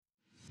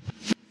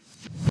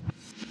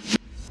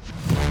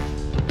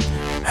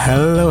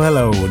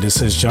Hello.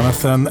 This is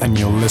Jonathan, and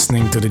you're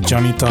listening to the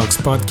Johnny Talks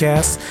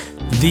podcast,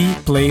 the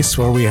place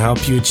where we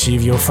help you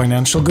achieve your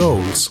financial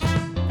goals.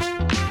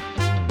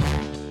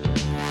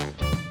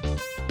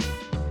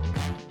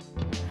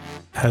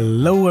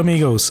 Hello,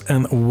 amigos,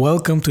 and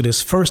welcome to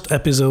this first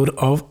episode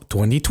of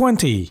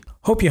 2020.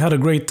 Hope you had a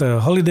great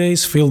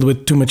holidays filled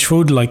with too much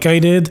food like I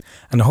did,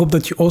 and I hope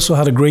that you also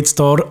had a great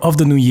start of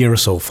the new year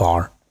so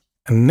far.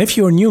 And if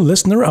you're a new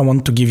listener, I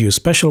want to give you a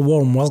special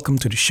warm welcome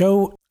to the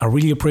show. I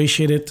really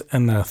appreciate it,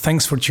 and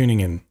thanks for tuning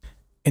in.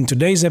 In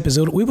today's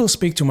episode, we will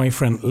speak to my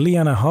friend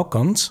Leanna.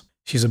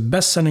 She's a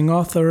best-selling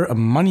author, a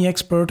money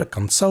expert, a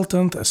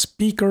consultant, a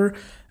speaker,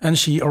 and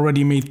she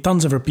already made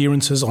tons of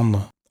appearances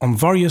on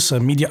various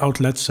media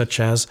outlets such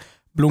as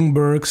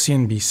Bloomberg,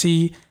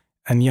 CNBC,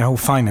 and Yahoo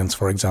Finance,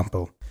 for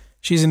example.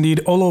 She's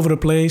indeed all over the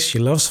place. She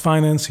loves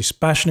finance, she's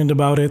passionate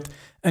about it,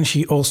 and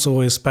she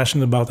also is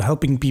passionate about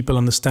helping people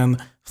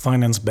understand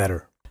finance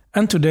better.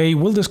 And today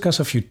we'll discuss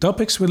a few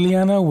topics with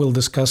Leanna. We'll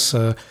discuss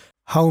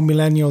how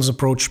millennials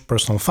approach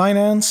personal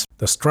finance,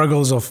 the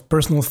struggles of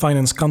personal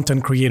finance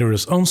content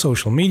creators on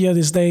social media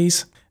these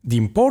days, the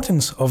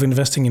importance of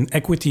investing in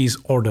equities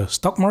or the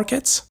stock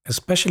markets,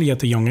 especially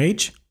at a young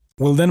age.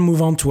 We'll then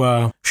move on to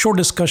a short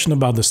discussion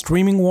about the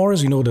streaming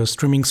wars, the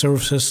streaming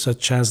services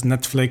such as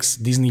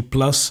Netflix, Disney+,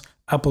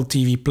 Apple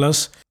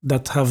TV+,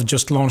 that have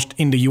just launched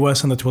in the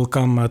US and that will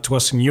come to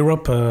us in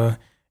Europe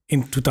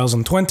in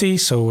 2020.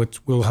 So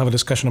we'll have a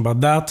discussion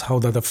about that, how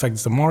that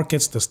affects the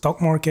markets, the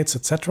stock markets,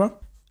 etc.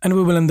 And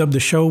we will end up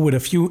the show with a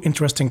few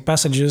interesting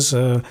passages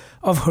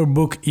of her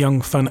book, Young,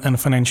 Fun and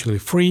Financially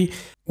Free,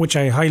 which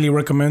I highly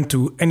recommend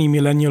to any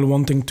millennial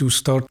wanting to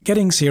start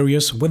getting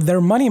serious with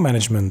their money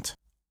management.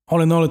 All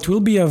in all, it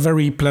will be a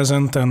very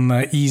pleasant and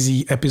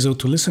easy episode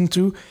to listen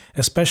to,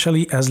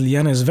 especially as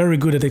Leanna is very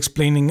good at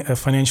explaining a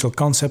financial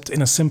concept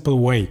in a simple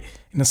way,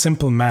 in a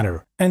simple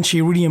manner. And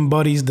she really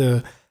embodies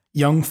the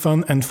young,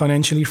 fun, and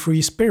financially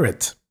free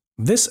spirit.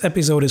 This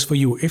episode is for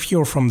you if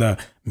you're from the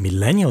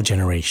millennial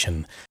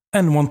generation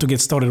and want to get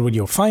started with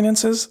your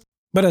finances,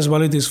 but as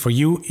well it is for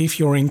you if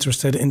you're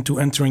interested into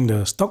entering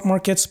the stock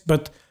markets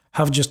but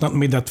have just not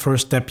made that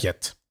first step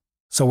yet.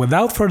 So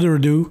without further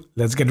ado,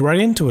 let's get right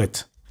into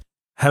it.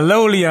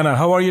 Hello, Leanna.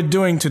 How are you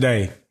doing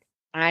today?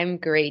 I'm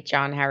great,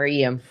 John. How are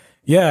you?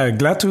 Yeah,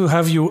 glad to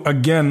have you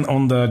again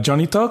on the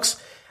Johnny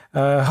Talks.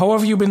 How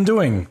have you been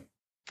doing?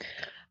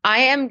 I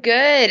am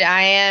good.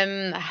 I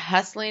am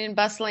hustling and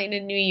bustling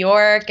in New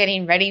York,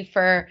 getting ready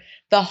for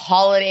the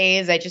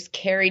holidays. I just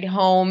carried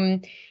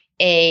home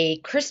a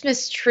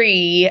Christmas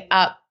tree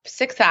up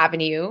 6th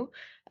Avenue,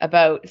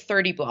 about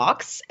 30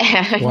 blocks.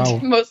 And Wow.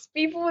 Most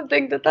people would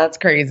think that that's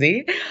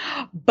crazy.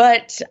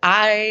 But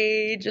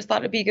I just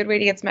thought it'd be a good way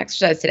to get some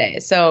exercise today.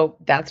 So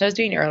that's what I was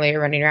doing earlier,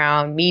 running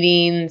around,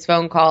 meetings,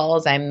 phone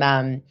calls.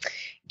 I'm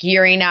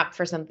gearing up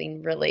for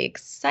something really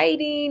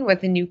exciting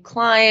with a new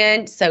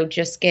client. So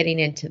just getting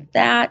into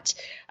that,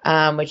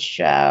 which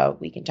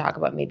we can talk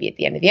about maybe at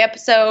the end of the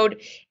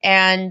episode.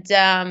 And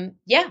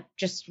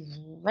just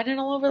running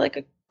all over like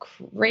a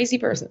crazy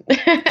person.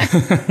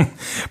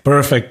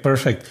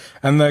 Perfect.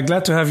 And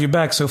glad to have you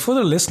back. So for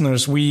the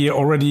listeners, we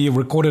already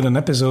recorded an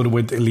episode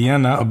with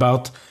Leanna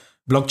about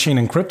blockchain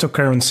and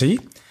cryptocurrency.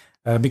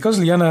 Because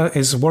Leanna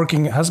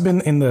has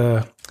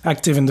been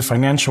active in the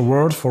financial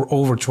world for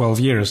over 12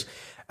 years.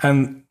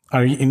 And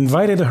I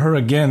invited her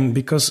again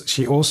because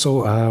she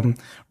also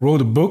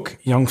wrote a book,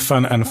 Young,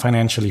 Fun and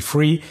Financially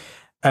Free,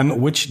 and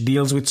which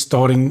deals with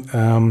starting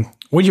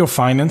with your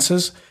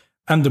finances.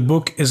 And the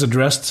book is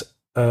addressed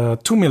to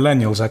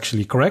millennials,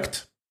 actually,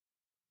 correct?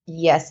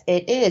 Yes,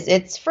 it is.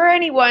 It's for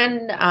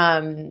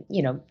anyone,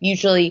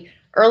 usually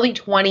early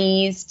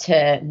 20s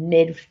to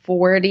mid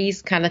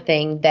 40s kind of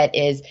thing that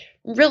is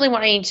really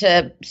wanting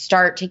to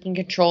start taking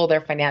control of their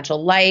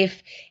financial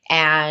life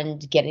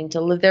and getting to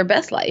live their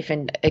best life.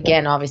 And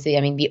again, obviously,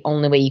 the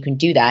only way you can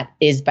do that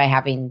is by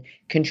having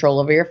control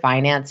over your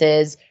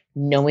finances,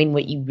 knowing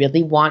what you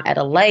really want out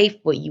of life,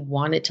 what you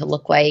want it to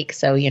look like.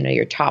 So,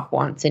 your top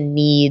wants and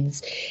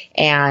needs.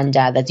 And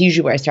that's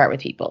usually where I start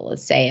with people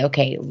is say,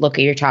 okay, look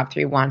at your top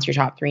 3 wants, your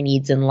top 3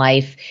 needs in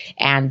life.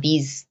 And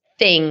these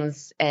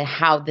things and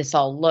how this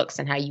all looks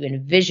and how you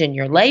envision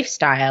your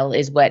lifestyle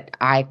is what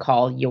I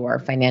call your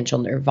financial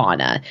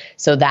nirvana.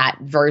 So that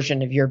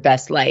version of your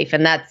best life.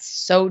 And that's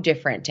so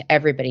different to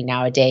everybody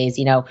nowadays.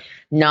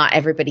 Not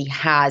everybody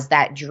has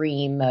that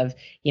dream of,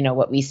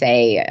 what we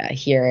say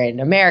here in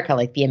America,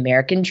 like the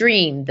American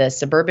dream, the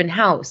suburban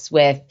house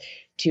with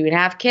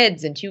 2.5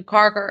 kids and two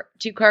car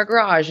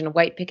garage and a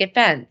white picket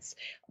fence.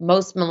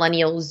 Most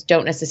millennials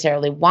don't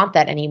necessarily want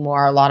that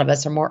anymore. A lot of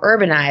us are more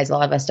urbanized. A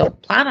lot of us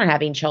don't plan on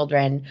having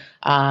children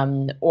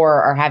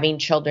or are having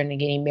children and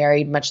getting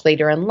married much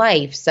later in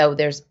life. So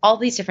there's all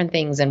these different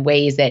things and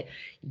ways that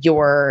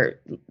your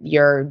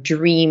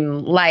dream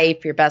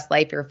life, your best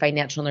life, your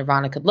financial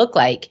nirvana could look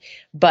like.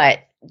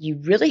 But you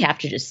really have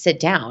to just sit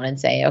down and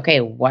say,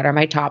 okay, what are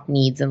my top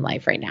needs in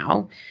life right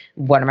now?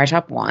 What are my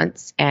top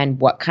wants? And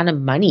what kind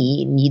of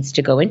money needs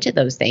to go into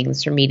those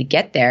things for me to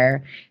get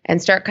there,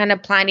 and start kind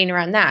of planning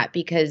around that?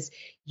 Because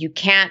you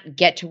can't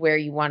get to where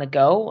you want to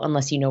go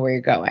unless you know where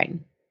you're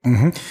going.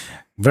 Mm-hmm.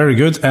 Very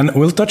good. And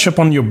we'll touch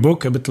upon your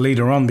book a bit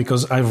later on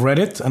because I've read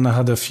it and I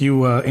had a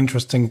few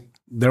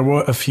there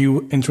were a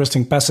few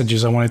interesting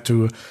passages I wanted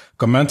to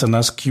comment and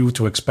ask you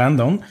to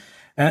expand on.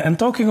 And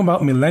talking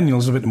about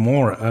millennials a bit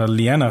more,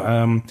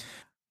 Leanna,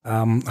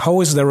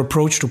 how is their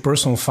approach to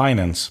personal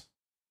finance?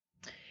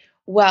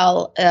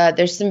 Well,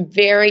 there's some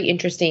very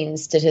interesting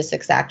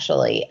statistics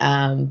actually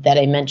that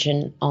I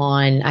mentioned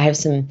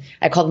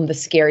I call them the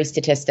scary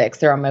statistics.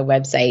 They're on my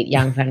website,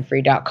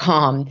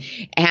 youngfunfree.com.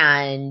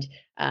 And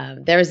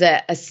there's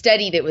a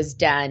study that was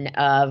done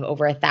of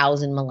over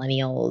 1,000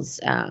 millennials.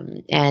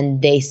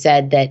 And they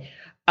said that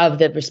of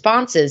the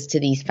responses to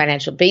these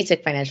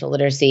basic financial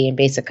literacy and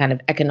basic kind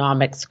of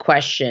economics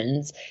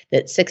questions,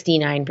 that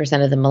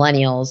 69% of the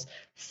millennials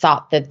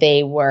thought that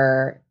they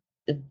were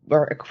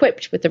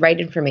equipped with the right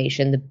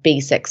information, the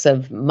basics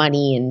of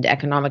money and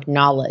economic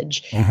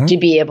knowledge to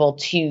be able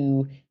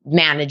to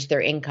manage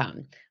their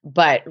income.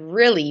 But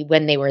really,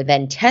 when they were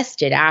then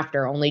tested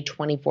after, only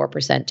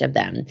 24% of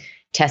them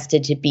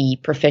tested to be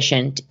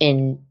proficient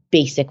in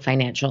basic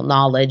financial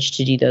knowledge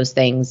to do those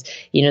things,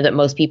 that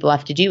most people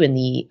have to do in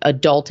the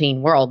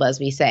adulting world, as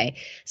we say.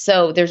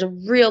 So there's a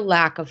real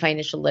lack of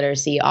financial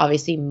literacy.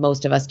 Obviously,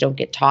 most of us don't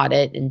get taught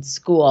it in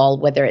school,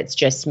 whether it's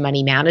just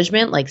money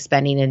management, like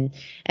spending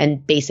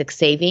and basic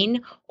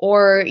saving,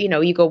 or,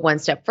 you go one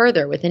step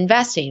further with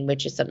investing,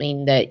 which is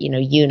something that,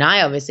 you and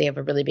I obviously have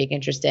a really big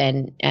interest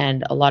in,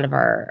 and a lot of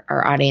our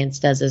audience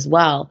does as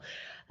well.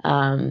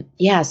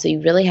 So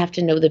you really have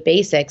to know the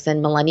basics,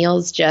 and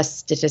millennials just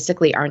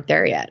statistically aren't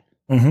there yet.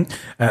 Mm-hmm.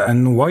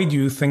 And why do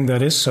you think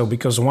that is so?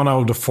 Because 1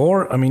 out of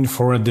 4, I mean,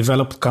 for a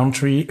developed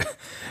country,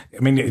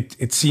 I mean,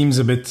 it seems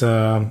a bit,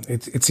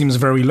 it seems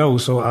very low.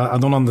 So I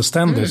don't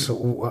understand this.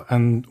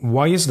 And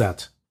why is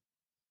that?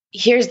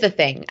 Here's the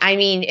thing. I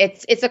mean,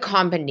 it's a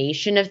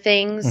combination of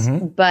things,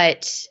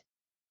 but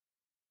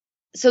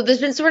so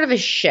there's been sort of a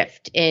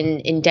shift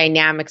in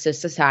dynamics of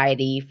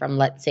society from,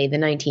 let's say, the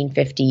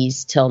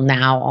 1950s till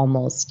now,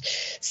 almost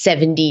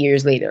 70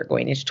 years later,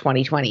 going into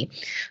 2020.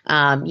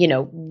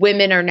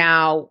 Women are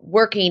now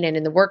working and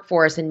in the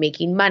workforce and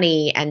making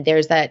money, and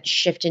there's that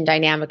shift in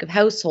dynamic of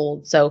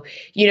household. So,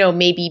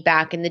 maybe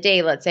back in the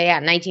day, let's say,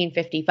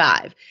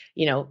 1955,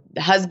 the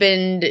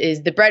husband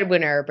is the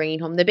breadwinner bringing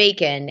home the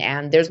bacon,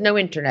 and there's no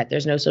internet,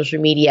 there's no social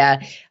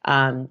media.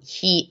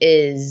 He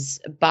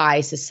is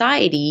by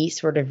society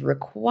sort of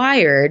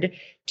required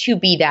to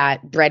be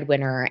that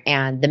breadwinner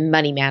and the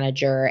money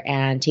manager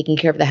and taking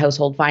care of the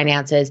household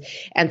finances.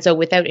 And so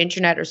without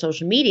internet or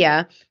social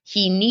media,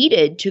 he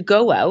needed to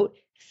go out,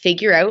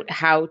 figure out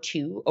how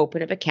to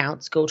open up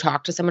accounts, go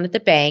talk to someone at the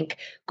bank,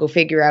 go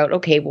figure out,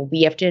 okay, well,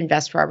 we have to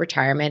invest for our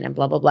retirement and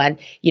blah, blah, blah. And,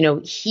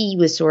 he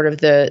was sort of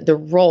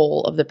the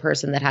role of the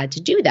person that had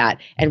to do that.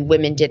 And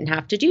women didn't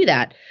have to do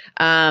that.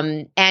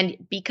 And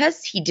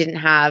because he didn't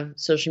have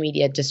social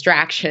media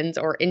distractions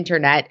or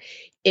internet,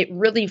 it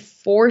really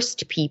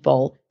forced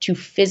people to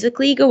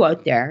physically go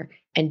out there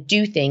and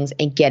do things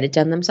and get it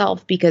done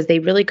themselves, because they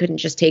really couldn't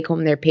just take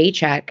home their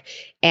paycheck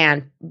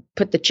and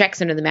put the checks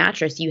under the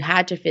mattress. You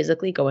had to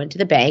physically go into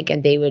the bank,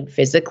 and they would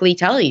physically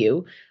tell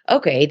you,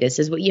 okay, this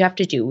is what you have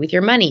to do with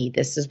your money.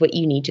 This is what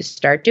you need to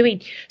start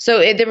doing. So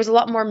there was a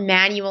lot more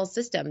manual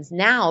systems.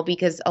 Now,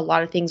 because a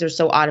lot of things are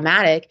so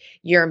automatic,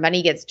 your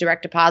money gets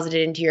direct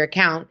deposited into your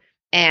account,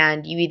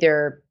 and you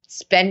either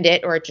spend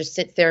it or it just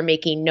sits there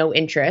making no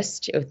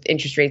interest with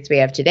interest rates we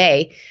have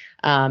today.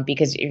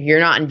 Because you're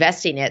not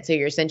investing it. So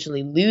you're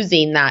essentially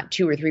losing that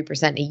 2 or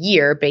 3% a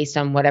year based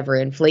on whatever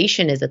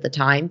inflation is at the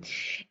time.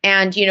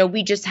 And,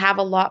 we just have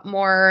a lot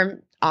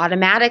more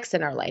automatics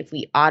in our life.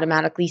 We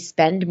automatically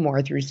spend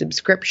more through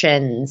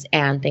subscriptions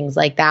and things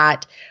like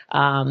that,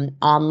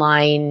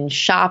 online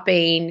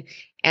shopping.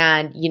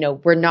 And,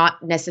 we're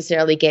not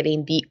necessarily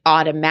getting the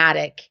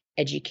automatic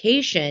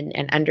education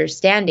and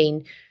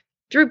understanding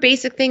through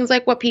basic things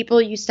like what people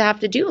used to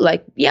have to do,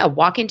 like,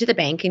 walk into the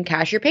bank and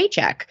cash your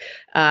paycheck.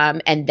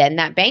 And then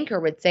that banker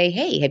would say,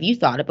 hey, have you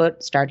thought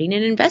about starting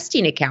an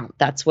investing account?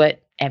 That's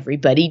what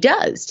everybody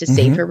does to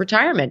save for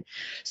retirement.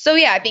 So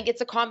I think it's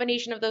a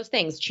combination of those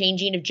things,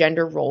 changing of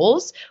gender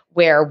roles,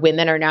 where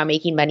women are now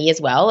making money as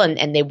well,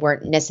 and they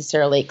weren't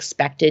necessarily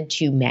expected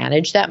to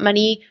manage that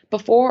money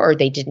before, or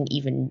they didn't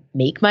even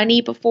make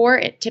money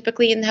before,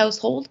 typically in the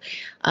household.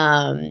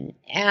 And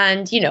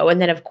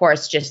then of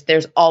course, just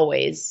there's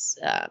always,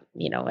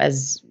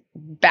 as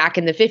back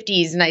in the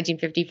 50s,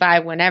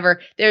 1955, whenever,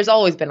 there's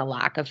always been a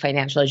lack of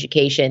financial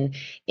education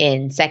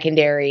in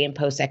secondary and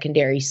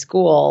post-secondary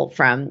school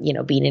from,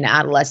 being an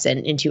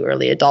adolescent into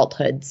early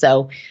adulthood.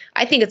 So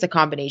I think it's a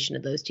combination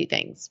of those two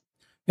things.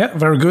 Yeah,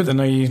 very good.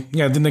 And I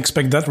didn't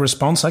expect that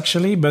response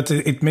actually, but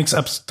it makes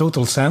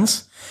total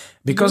sense.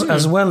 Because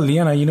as well,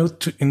 Leanna,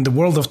 in the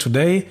world of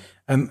today,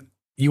 and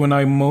you and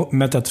I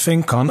met at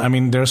FinCon, I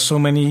mean, there's so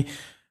many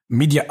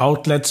media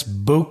outlets,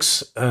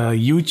 books,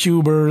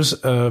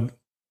 YouTubers,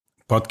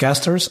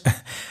 podcasters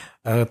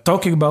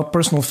talking about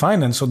personal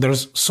finance. So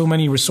there's so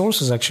many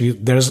resources. Actually,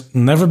 there's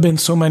never been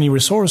so many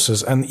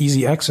resources and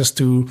easy access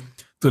to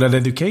to that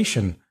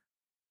education.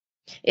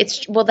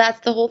 Well, that's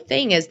the whole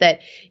thing is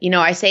that,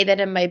 I say that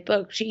in my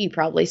book. Gee, you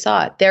probably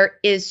saw it. There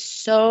is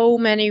so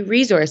many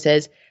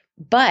resources,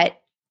 but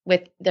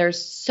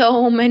there's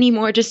so many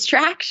more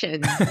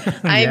distractions.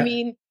 I Yeah.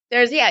 mean,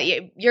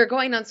 you're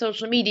going on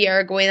social media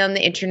or going on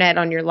the internet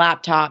on your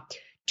laptop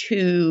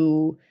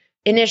to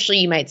initially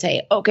you might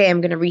say, okay,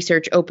 I'm going to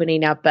research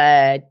opening up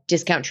a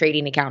discount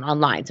trading account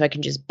online so I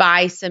can just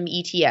buy some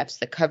ETFs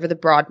that cover the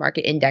broad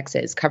market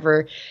indexes,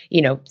 cover,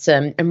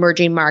 some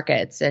emerging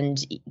markets and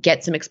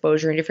get some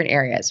exposure in different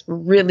areas.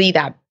 Really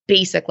that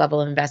basic level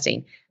of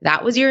investing.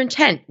 That was your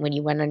intent when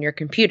you went on your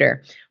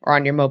computer or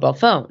on your mobile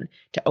phone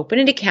to open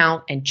an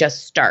account and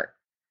just start.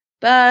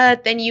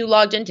 But then you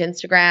logged into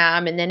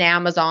Instagram and then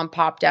Amazon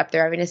popped up.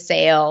 They're having a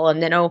sale.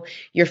 And then,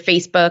 your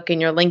Facebook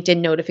and your LinkedIn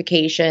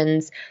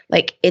notifications.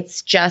 Like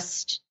it's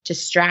just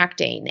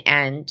distracting.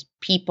 And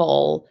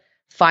people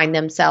find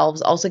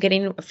themselves also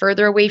getting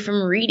further away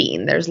from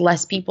reading. There's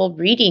less people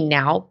reading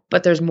now,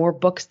 but there's more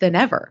books than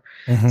ever.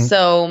 Mm-hmm.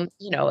 So,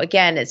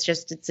 again, it's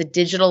a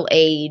digital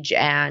age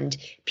and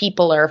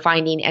people are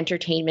finding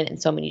entertainment in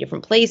so many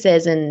different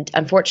places. And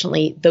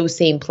unfortunately, those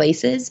same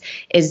places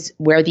is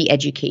where the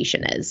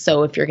education is.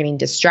 So if you're getting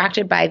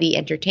distracted by the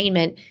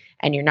entertainment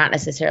and you're not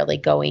necessarily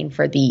going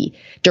for the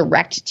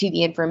direct to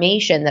the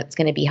information that's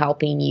going to be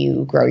helping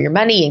you grow your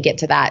money and get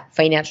to that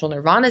financial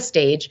nirvana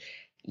stage,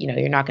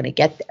 you're not going to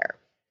get there.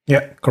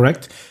 Yeah,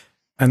 correct.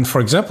 And for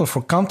example,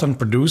 for content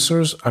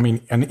producers,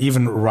 and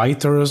even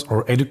writers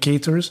or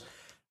educators,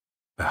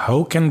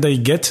 how can they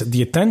get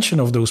the attention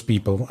of those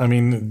people?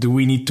 Do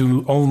we need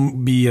to all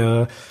be,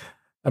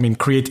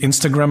 create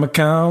Instagram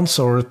accounts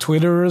or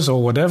Twitters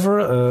or whatever?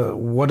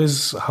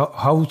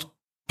 How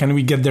can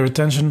we get their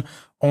attention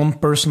on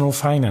personal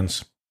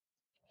finance?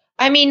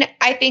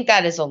 I think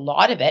that is a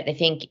lot of it. I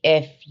think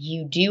if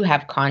you do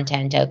have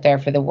content out there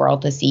for the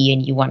world to see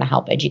and you want to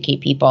help educate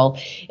people,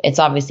 it's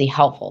obviously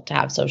helpful to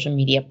have social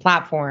media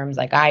platforms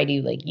like I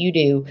do, like you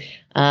do.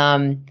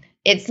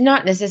 It's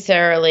not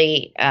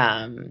necessarily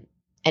an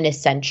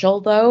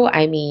essential though.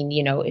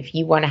 If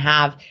you want to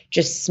have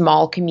just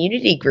small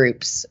community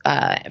groups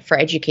for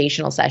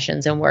educational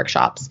sessions and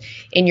workshops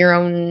in your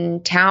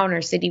own town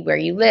or city where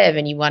you live,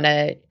 and you want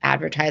to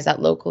advertise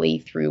that locally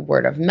through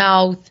word of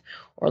mouth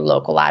or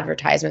local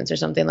advertisements or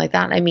something like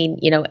that.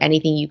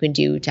 Anything you can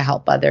do to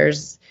help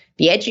others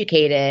be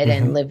educated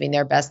and living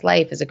their best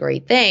life is a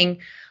great thing.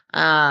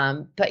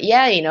 But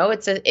yeah,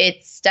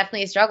 it's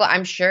definitely a struggle.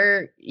 I'm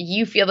sure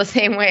you feel the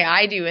same way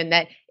I do, in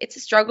that it's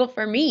a struggle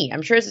for me.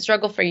 I'm sure it's a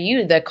struggle for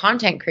you, the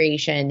content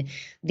creation,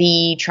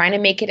 the trying to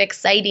make it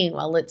exciting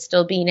while it's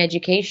still being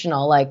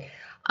educational. Like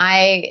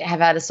I have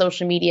had a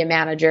social media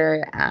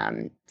manager,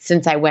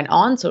 since I went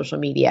on social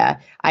media.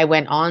 I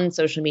went on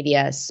social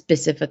media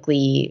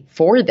specifically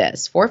for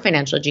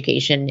financial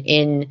education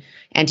in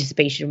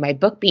anticipation of my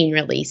book being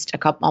released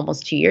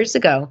almost 2 years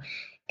ago.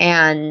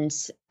 And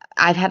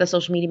I've had a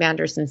social media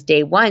manager since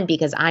day one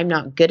because I'm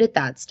not good at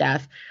that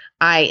stuff.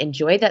 I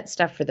enjoy that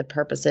stuff for the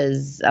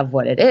purposes of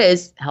what it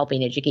is,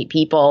 helping educate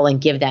people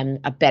and give them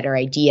a better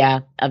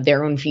idea of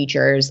their own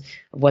futures,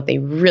 of what they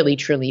really,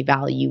 truly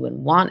value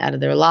and want out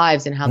of their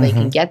lives and how they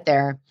can get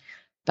there.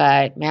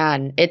 But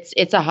man,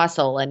 it's a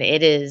hustle and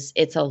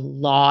it's a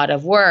lot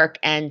of work.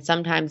 And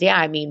sometimes,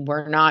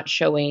 we're not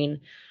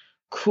showing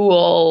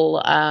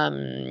cool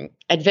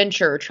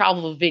adventure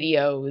travel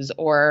videos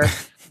or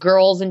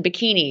girls in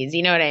bikinis.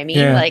 You know what I mean?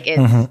 Yeah. Like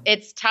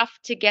it's tough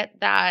to get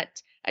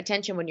that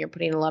attention when you're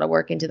putting a lot of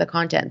work into the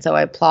content. So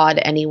I applaud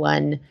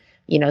anyone,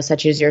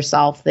 such as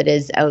yourself that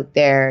is out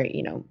there,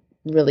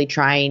 really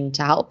trying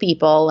to help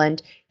people.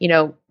 And,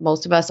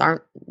 most of us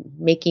aren't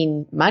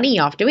making money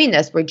off doing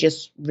this. We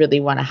just really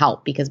want to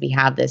help because we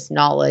have this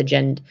knowledge.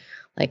 And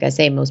like I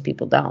say, most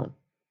people don't.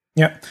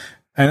 Yeah.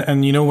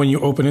 And when you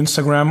open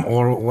Instagram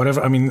or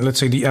whatever, let's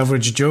say the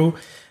average Joe,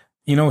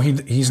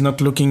 he's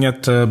not looking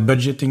at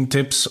budgeting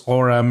tips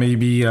or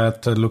maybe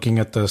at looking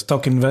at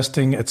stock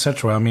investing,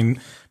 etc.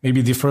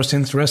 Maybe the first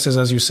interest is,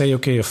 as you say,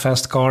 okay,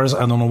 fast cars,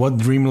 I don't know what,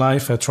 dream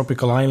life,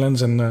 tropical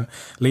islands and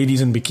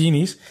ladies in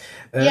bikinis.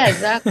 Yeah,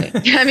 exactly.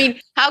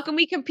 How can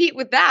we compete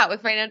with that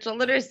with financial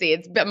literacy?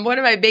 It's been one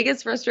of my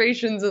biggest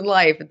frustrations in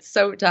life. It's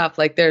so tough.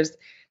 Like there's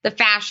the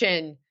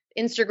fashion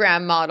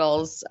Instagram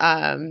models,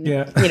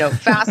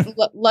 fast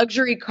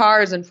luxury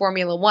cars and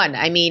Formula One.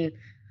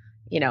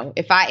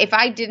 If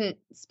I didn't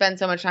spend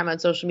so much time on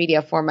social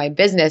media for my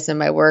business and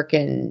my work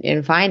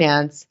in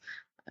finance,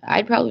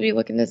 I'd probably be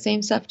looking at the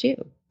same stuff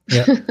too.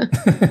 Yeah,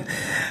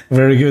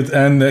 very good.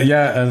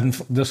 And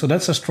so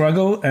that's a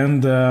struggle,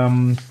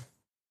 and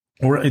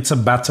or it's a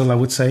battle, I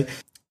would say.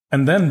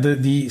 And then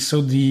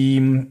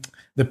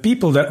the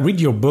people that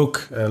read your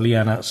book,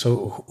 Leanna.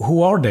 So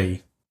who are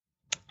they?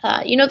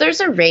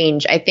 There's a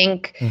range. I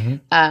think.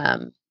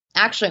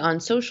 Actually, on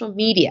social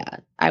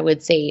media, I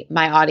would say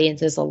my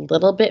audience is a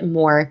little bit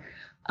more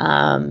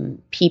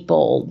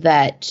people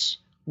that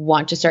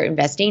want to start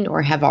investing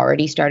or have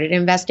already started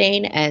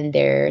investing, and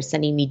they're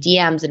sending me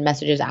DMs and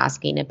messages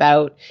asking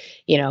about,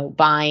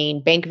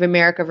 buying Bank of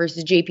America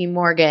versus JP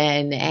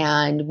Morgan,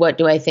 and what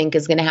do I think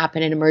is going to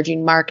happen in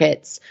emerging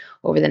markets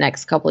over the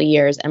next couple of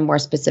years, and more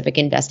specific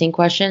investing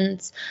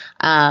questions.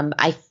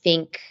 I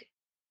think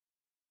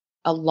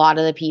a lot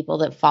of the people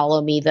that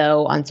follow me,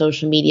 though, on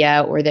social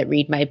media or that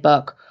read my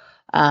book,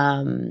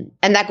 and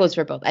that goes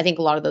for both. I think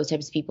a lot of those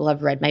types of people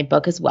have read my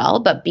book as well.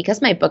 But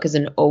because my book is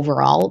an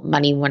overall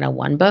Money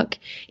 101 book,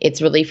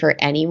 it's really for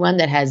anyone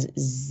that has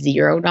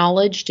zero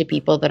knowledge to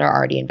people that are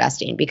already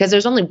investing. Because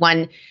there's only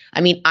one. I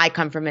mean, I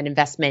come from an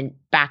investment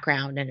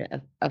background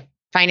and a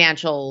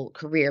financial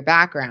career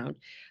background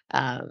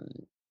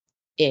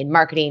in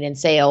marketing and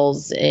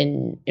sales,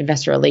 in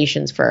investor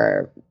relations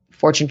for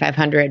Fortune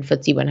 500,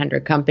 FTSE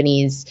 100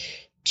 companies,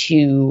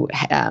 to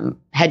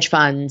hedge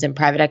funds and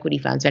private equity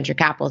funds, venture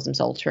capitalism,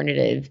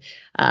 alternative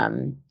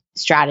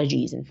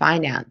strategies and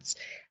finance,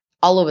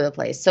 all over the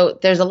place. So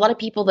there's a lot of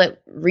people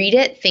that read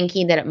it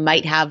thinking that it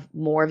might have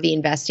more of the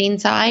investing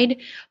side,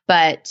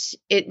 but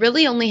it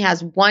really only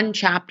has one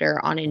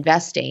chapter on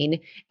investing,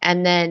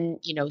 and then,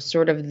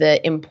 sort of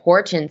the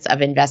importance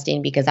of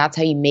investing, because that's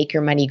how you make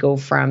your money go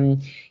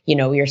from,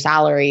 your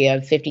salary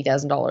of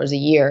 $50,000 a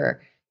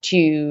year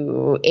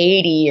to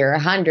 80 or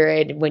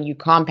 100 when you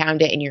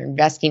compound it and you're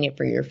investing it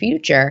for your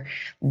future.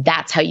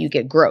 That's how you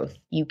get growth.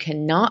 You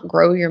cannot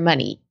grow your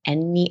money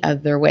any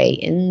other way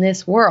in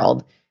this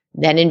world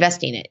than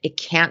investing it. It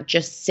can't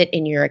just sit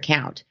in your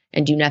account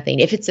and do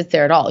nothing. If it sits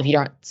there at all, if you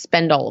don't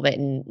spend all of it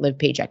and live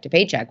paycheck to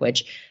paycheck,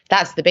 which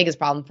that's the biggest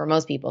problem for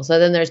most people. So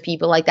then there's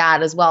people like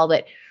that as well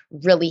that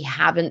really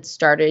haven't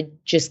started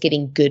just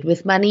getting good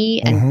with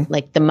money and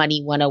like the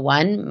Money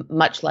 101,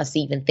 much less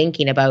even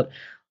thinking about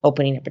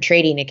opening up a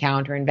trading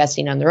account or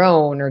investing on their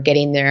own or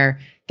getting their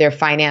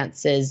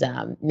finances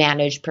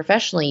managed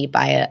professionally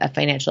by a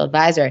financial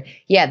advisor.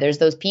 Yeah, there's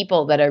those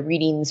people that are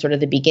reading sort of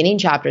the beginning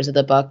chapters of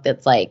the book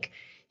that's like,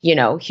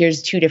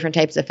 here's two different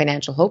types of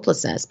financial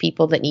hopelessness.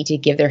 People that need to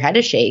give their head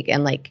a shake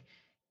and like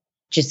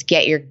just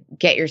get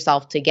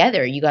yourself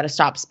together. You got to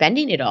stop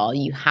spending it all.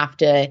 You have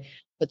to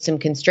put some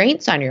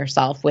constraints on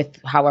yourself with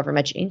however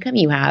much income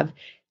you have,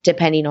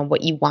 depending on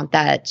what you want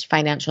that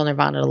financial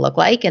nirvana to look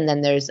like. And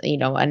then there's,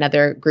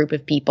 another group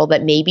of people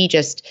that maybe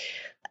just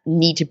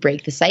need to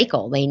break the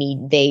cycle.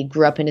 They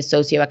grew up in a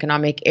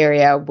socioeconomic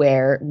area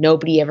where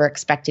nobody ever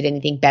expected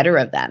anything better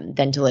of them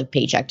than to live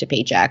paycheck to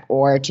paycheck,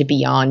 or to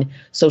be on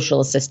social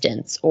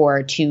assistance,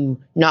 or to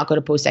not go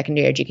to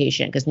post-secondary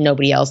education because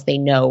nobody else they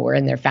know or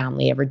in their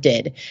family ever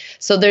did.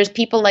 So there's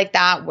people like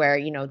that where,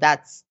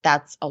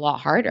 that's a lot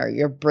harder.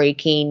 You're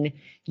breaking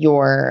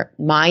your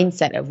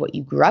mindset of what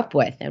you grew up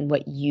with and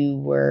what you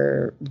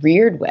were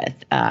reared with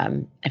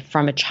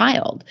from a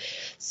child.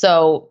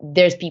 So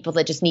there's people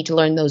that just need to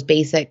learn those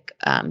basic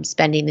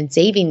spending and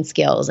saving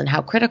skills and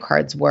how credit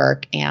cards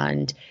work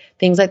and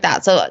things like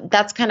that. So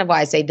that's kind of why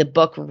I say the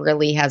book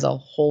really has a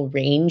whole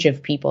range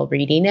of people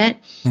reading it.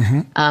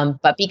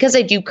 But because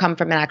I do come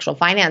from an actual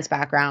finance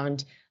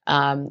background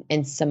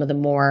in some of the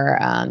more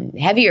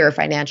heavier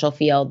financial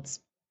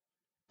fields,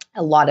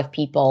 a lot of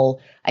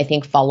people, I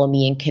think, follow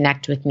me and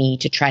connect with me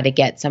to try to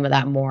get some of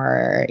that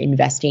more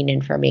investing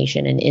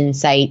information and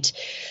insight.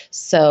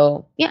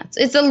 So yeah,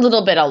 it's a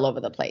little bit all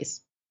over the place,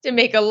 to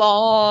make a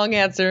long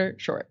answer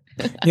short.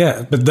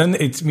 Yeah, but then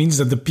it means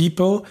that the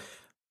people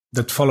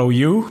that follow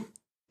you,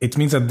 it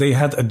means that they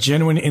had a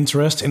genuine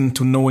interest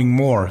into knowing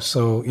more.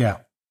 So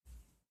yeah.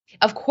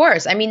 Of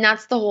course. I mean,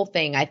 that's the whole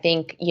thing. I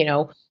think,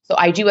 so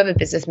I do have a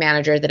business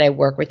manager that I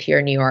work with here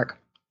in New York.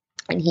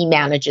 And he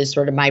manages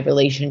sort of my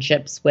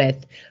relationships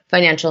with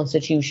financial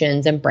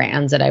institutions and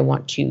brands that I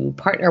want to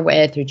partner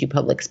with or do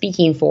public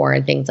speaking for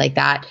and things like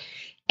that.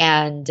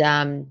 And,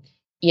 in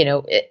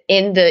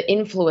the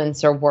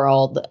influencer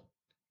world,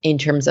 in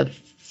terms of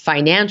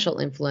financial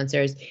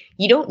influencers,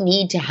 you don't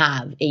need to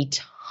have a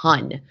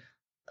ton,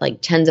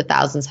 like tens of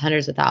thousands,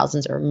 hundreds of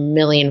thousands, or a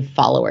million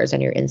followers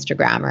on your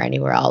Instagram or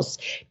anywhere else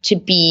to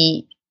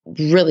be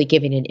really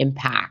giving an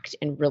impact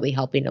and really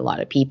helping a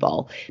lot of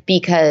people.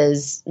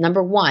 Because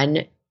number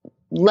one,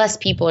 less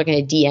people are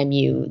going to DM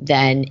you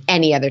than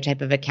any other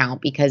type of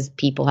account, because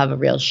people have a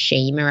real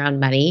shame around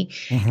money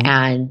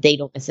and they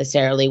don't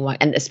necessarily want,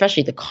 and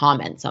especially the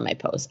comments on my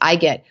posts. I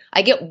get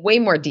way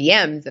more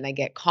DMs than I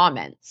get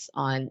comments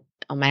on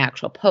my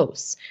actual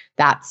posts.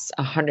 That's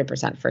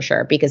 100% for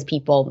sure, because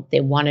people,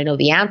 they want to know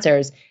the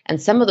answers. And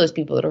some of those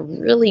people that are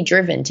really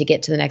driven to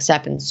get to the next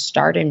step and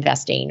start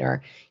investing,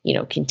 or,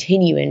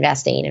 continue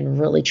investing and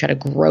really try to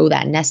grow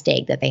that nest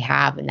egg that they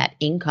have and that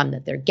income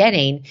that they're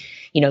getting,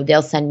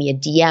 they'll send me a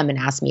DM and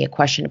ask me a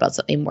question about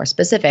something more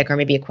specific, or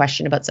maybe a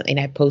question about something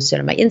I posted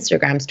on my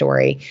Instagram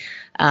story,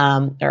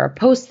 or a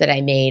post that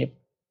I made,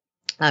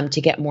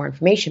 to get more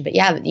information. But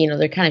yeah,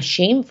 they're kind of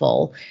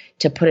shameful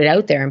to put it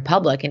out there in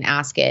public and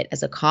ask it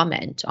as a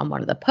comment on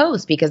one of the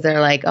posts, because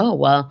they're like, oh,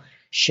 well,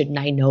 shouldn't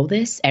I know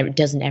this?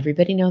 Doesn't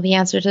everybody know the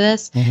answer to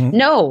this? Mm-hmm.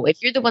 No,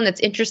 if you're the one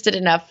that's interested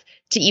enough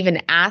to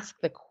even ask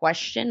the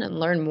question and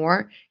learn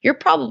more, you're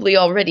probably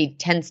already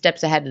 10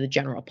 steps ahead of the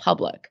general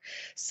public.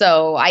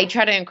 So I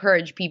try to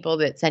encourage people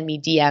that send me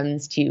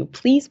DMs to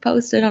please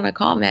post it on a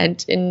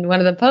comment in one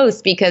of the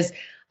posts, because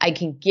I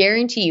can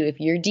guarantee you, if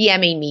you're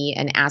DMing me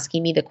and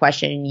asking me the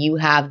question and you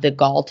have the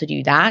gall to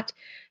do that,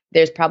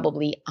 there's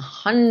probably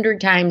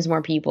 100 times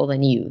more people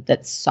than you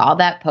that saw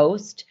that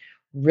post,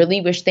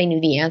 really wish they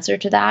knew the answer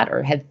to that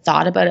or had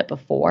thought about it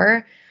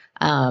before,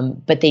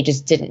 but they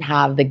just didn't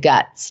have the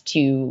guts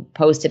to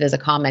post it as a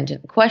comment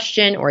in the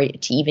question or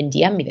to even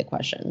DM me the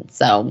question.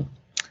 So,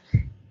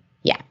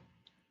 yeah.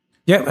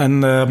 Yeah,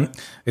 and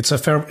it's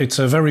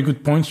a very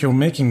good point you're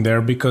making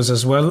there, because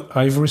as well,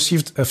 I've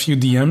received a few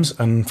DMs,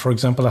 and for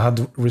example, I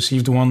had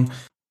received one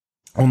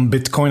on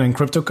Bitcoin and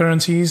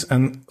cryptocurrencies,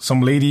 and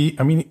some lady,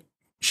 I mean,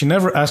 she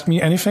never asked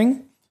me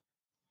anything.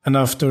 And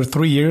after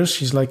 3 years,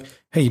 she's like,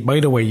 hey,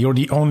 by the way, you're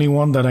the only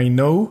one that I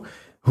know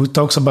who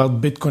talks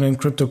about Bitcoin and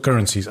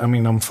cryptocurrencies. I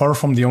mean, I'm far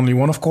from the only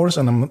one, of course,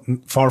 and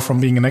I'm far from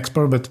being an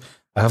expert, but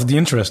I have the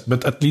interest.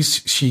 But at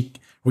least she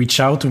reached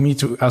out to me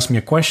to ask me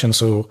a question.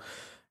 So,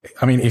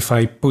 I mean, if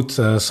I put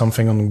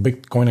something on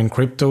Bitcoin and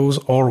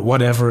cryptos or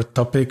whatever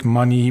topic,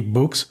 money,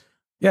 books,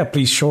 yeah,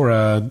 please,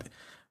 sure.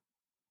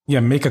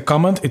 Make a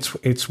comment.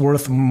 It's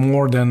worth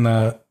more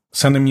than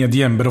sending me a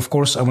DM. But of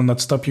course, I will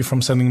not stop you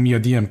from sending me a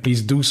DM.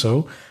 Please do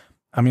so.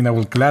 I mean, I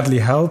will gladly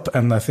help.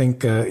 And I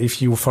think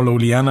if you follow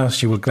Leanna,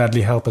 she will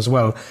gladly help as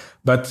well.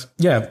 But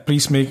yeah,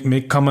 please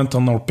make comment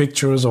on our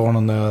pictures or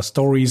on the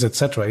stories,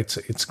 etc.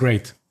 It's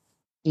great.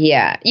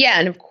 Yeah. Yeah.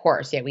 And of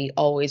course, we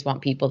always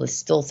want people to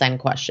still send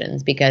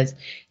questions because,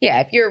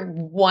 if you're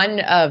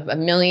one of a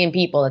million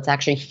people that's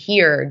actually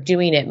here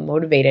doing it,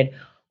 motivated,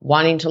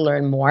 wanting to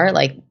learn more,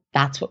 like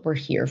that's what we're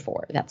here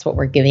for. That's what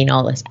we're giving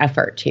all this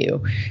effort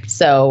to.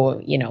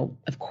 So,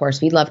 of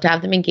course, we'd love to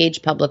have them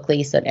engage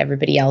publicly so that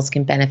everybody else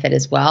can benefit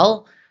as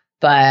well.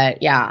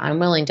 But yeah, I'm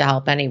willing to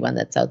help anyone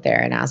that's out there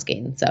and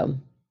asking. So.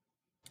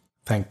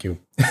 Thank you.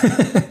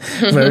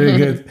 Very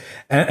good.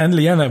 And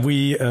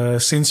Leanna,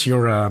 since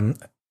you're,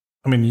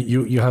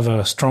 you have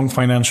a strong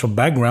financial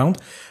background.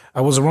 I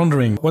was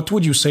wondering, what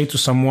would you say to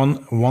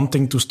someone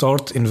wanting to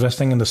start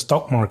investing in the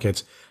stock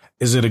market?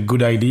 Is it a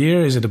good idea?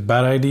 Is it a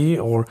bad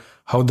idea? Or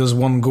how does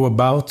one go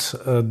about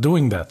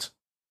doing that?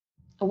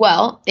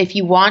 Well, if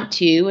you want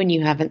to and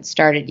you haven't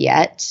started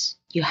yet,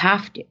 you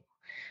have to.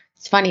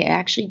 It's funny. I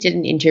actually did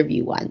an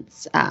interview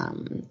once,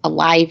 a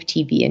live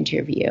TV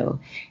interview.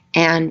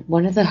 And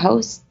one of the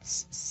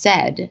hosts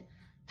said,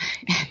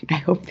 and I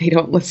hope they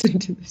don't listen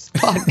to this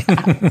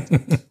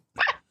podcast.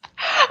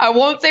 I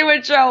won't say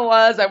what show it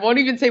was. I won't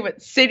even say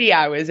what city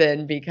I was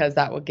in because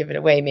that will give it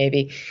away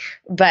maybe.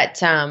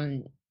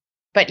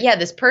 But yeah,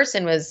 this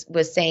person was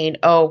saying,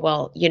 oh,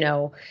 well,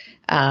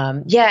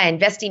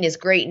 investing is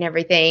great and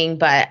everything,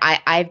 but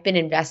I've been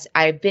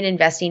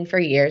investing for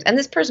years. And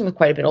this person was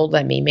quite a bit older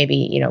than me,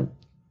 maybe,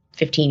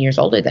 15 years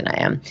older than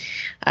I am,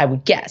 I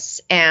would guess.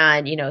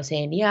 And,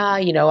 saying,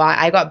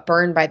 I got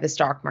burned by the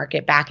stock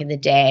market back in the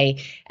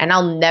day and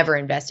I'll never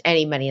invest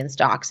any money in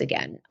stocks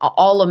again.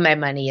 All of my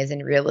money is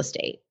in real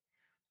estate.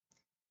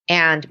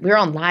 And we were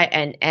on live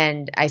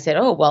and I said,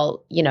 oh,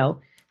 well,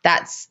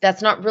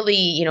 that's not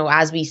really,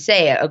 as we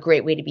say, a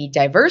great way to be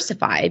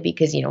diversified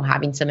because,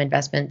 having some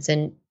investments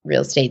in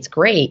real estate's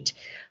great.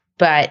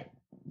 But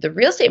the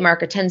real estate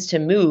market tends to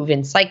move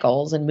in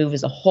cycles and move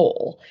as a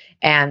whole.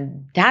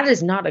 And that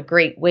is not a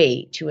great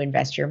way to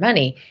invest your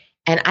money.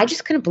 And I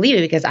just couldn't believe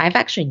it because I've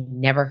actually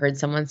never heard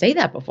someone say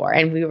that before.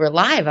 And we were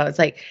live. I was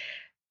like,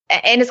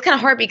 and it's kind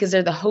of hard because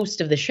they're the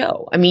host of the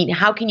show. I mean,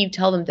 how can you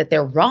tell them that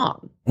they're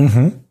wrong?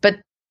 Mm-hmm. But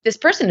this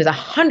person is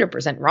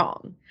 100%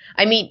 wrong.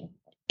 I mean,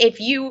 if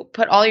you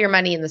put all your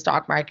money in the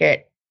stock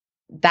market,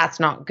 that's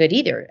not good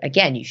either.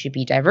 Again, you should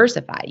be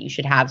diversified. You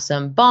should have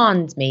some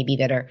bonds maybe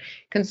that are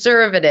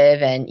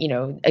conservative and,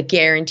 a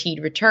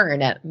guaranteed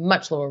return at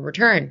much lower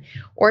return,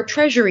 or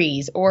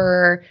treasuries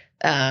or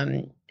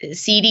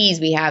CDs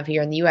we have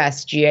here in the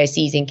US,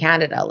 GICs in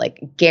Canada,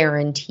 like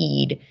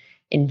guaranteed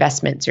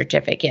investment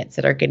certificates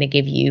that are going to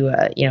give you,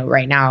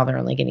 right now they're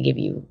only going to give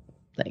you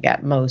like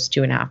at most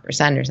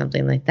 2.5% or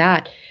something like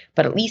that.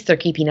 But at least they're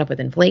keeping up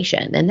with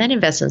inflation, and then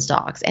invest in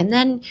stocks and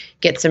then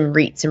get some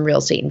REITs, some real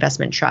estate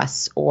investment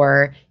trusts,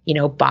 or,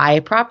 buy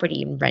a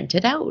property and rent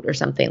it out or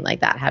something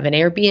like that. Have an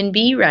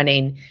Airbnb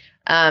running.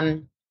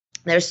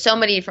 There's so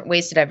many different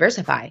ways to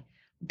diversify.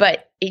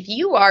 But if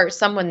you are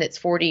someone that's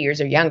 40 years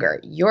or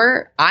younger,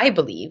 I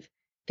believe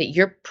that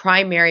your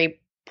primary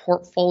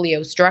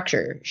portfolio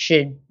structure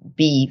should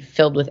be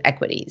filled with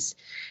equities.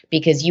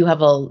 Because you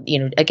have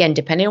again,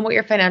 depending on what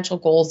your financial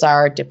goals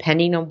are,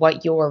 depending on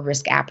what your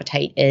risk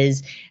appetite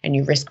is and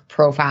your risk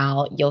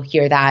profile, you'll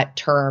hear that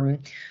term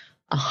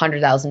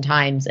 100,000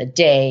 times a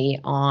day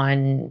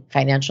on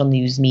financial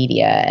news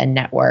media and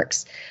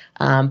networks.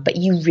 But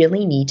you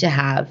really need to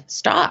have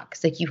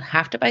stocks. Like you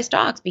have to buy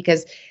stocks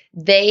because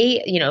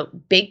they,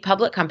 big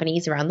public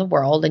companies around the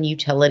world and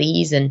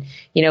utilities and,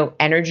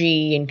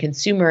 energy and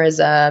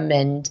consumerism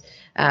and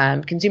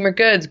consumer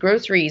goods,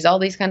 groceries, all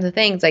these kinds of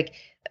things. Like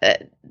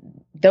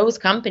those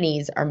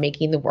companies are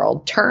making the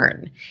world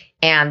turn,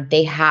 and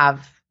they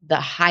have the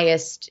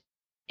highest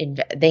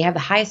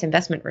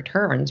investment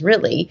returns,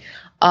 really,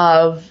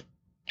 of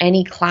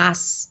any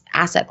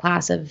asset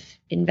class of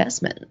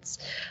investments.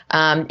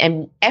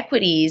 And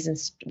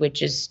equities,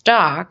 which is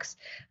stocks,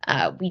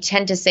 we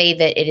tend to say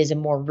that it is a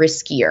more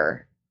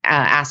riskier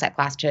asset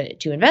class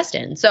to invest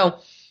in. So,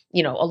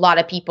 a lot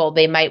of people,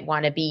 they might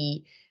want to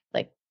be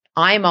like,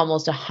 I'm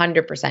almost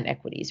 100%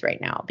 equities right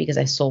now because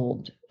I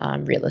sold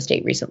real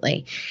estate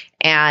recently.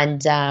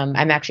 And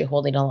I'm actually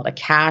holding a lot of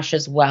cash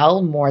as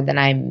well, more than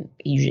I'm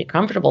usually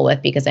comfortable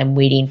with, because I'm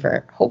waiting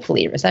for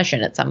hopefully a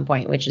recession at some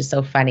point, which is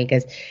so funny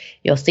because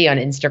you'll see on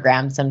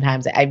Instagram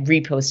sometimes. I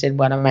reposted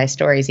one of my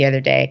stories the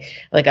other day,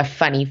 like a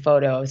funny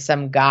photo of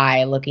some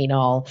guy looking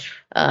all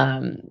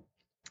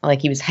like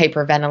he was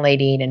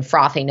hyperventilating and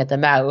frothing at the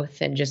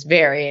mouth and just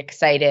very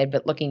excited,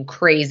 but looking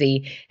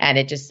crazy. And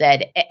it just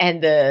said,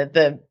 and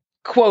the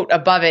quote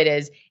above it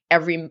is,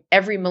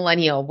 every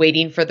millennial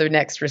waiting for the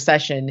next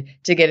recession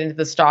to get into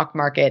the stock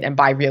market and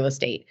buy real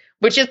estate,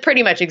 which is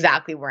pretty much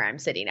exactly where I'm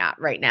sitting at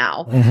right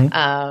now.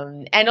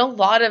 And a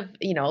lot of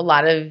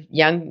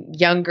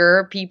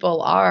younger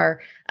people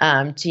are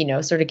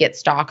to sort of get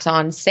stocks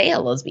on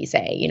sale, as we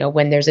say,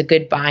 when there's a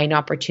good buying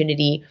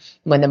opportunity,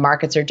 when the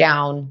markets are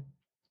down.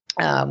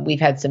 We've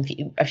had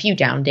a few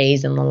down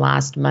days in the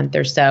last month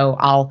or so.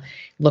 I'll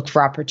look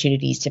for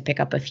opportunities to pick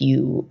up a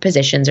few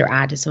positions or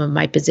add to some of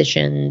my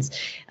positions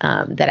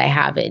that I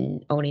have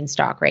in owning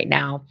stock right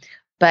now.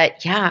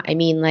 But yeah, I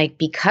mean, like,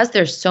 because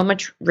they're so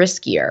much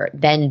riskier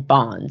than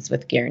bonds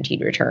with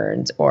guaranteed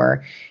returns,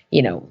 or,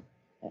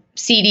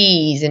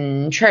 CDs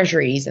and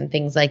treasuries and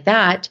things like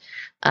that,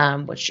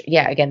 which,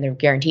 yeah, again, they're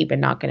guaranteed, but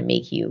not going to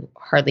make you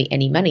hardly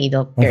any money.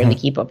 They'll barely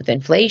keep up with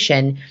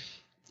inflation.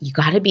 You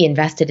got to be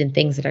invested in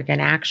things that are going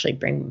to actually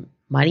bring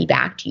money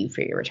back to you for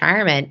your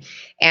retirement.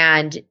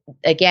 And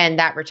again,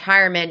 that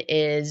retirement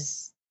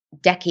is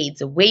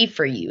decades away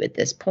for you at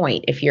this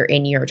point, if you're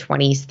in your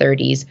 20s,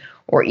 30s,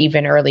 or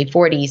even early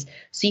 40s.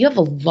 So you have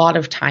a lot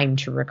of time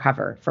to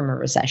recover from a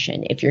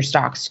recession if your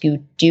stocks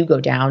do go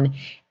down.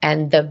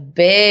 And the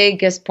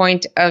biggest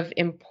point of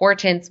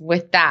importance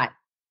with that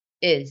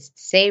is,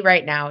 say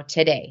right now,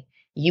 today,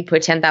 you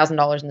put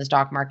 $10,000 in the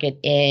stock market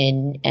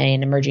in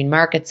an emerging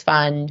markets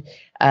fund,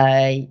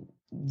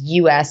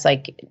 U.S.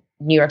 like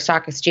New York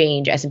Stock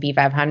Exchange, S&P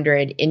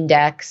 500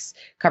 index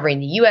covering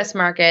the U.S.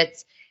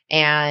 markets.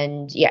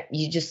 And yeah,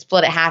 you just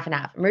split it half and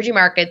half, emerging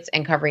markets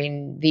and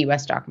covering the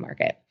U.S. stock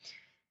market.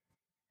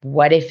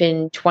 What if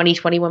in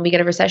 2021 we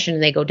get a recession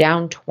and they go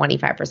down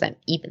 25%,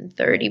 even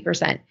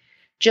 30%?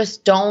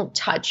 Just don't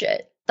touch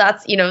it.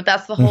 That's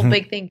the whole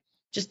big thing.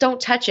 Just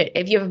don't touch it.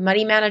 If you have a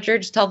money manager,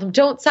 just tell them,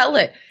 don't sell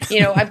it.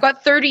 I've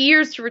got 30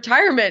 years to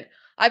retirement.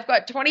 I've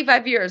got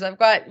 25 years. I've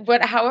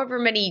got however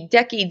many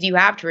decades you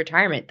have to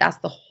retirement. That's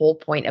the whole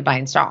point of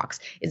buying stocks,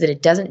 is that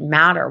it doesn't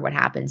matter what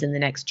happens in the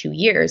next 2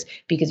 years,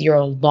 because you're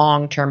a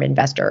long-term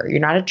investor. You're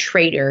not a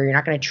trader. You're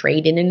not going to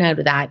trade in and out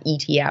of that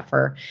ETF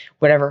or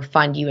whatever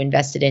fund you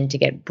invested in to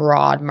get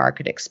broad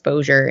market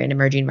exposure in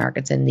emerging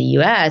markets in the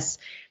US.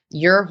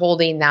 You're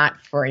holding that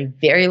for a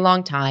very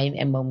long time.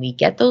 And when we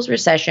get those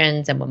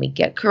recessions and when we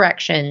get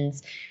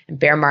corrections and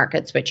bear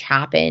markets, which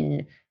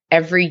happen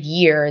every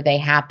year, they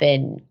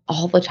happen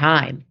all the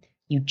time,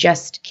 you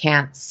just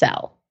can't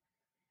sell.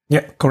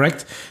 Yeah,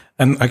 correct.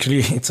 And actually,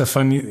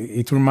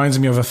 it reminds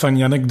me of a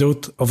funny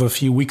anecdote of a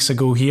few weeks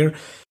ago here.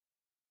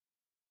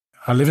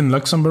 I live in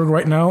Luxembourg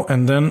right now.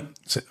 And then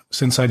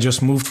since I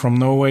just moved from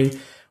Norway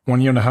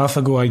 1.5 years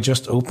ago, I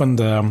just opened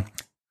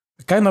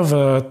kind of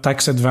a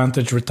tax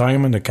advantage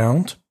retirement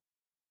account.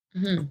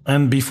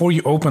 And before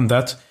you open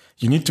that,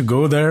 you need to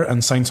go there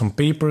and sign some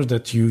papers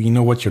that you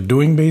know what you're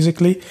doing,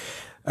 basically.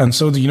 And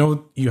so,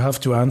 you have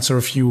to answer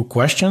a few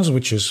questions,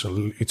 which is,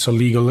 it's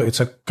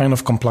a kind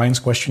of compliance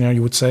questionnaire,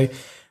 you would say.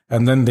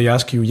 And then they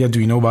ask you, do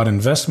you know about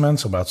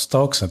investments, about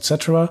stocks,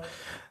 etc.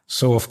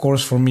 So, of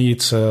course, for me,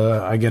 it's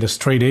I get a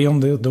straight A on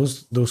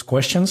those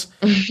questions.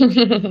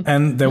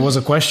 And there was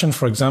a question,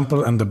 for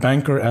example, and the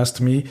banker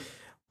asked me,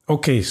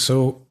 okay,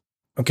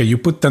 you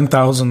put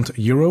 10,000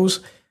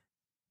 euros,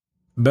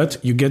 but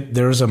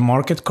there's a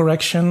market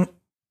correction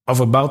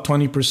of about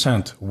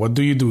 20%. What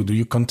do you do? Do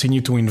you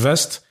continue to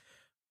invest,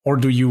 or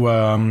do you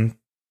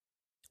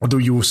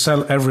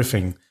sell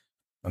everything?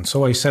 And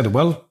so I said,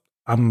 well,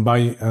 I'm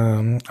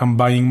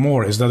buying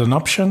more. Is that an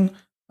option?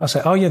 I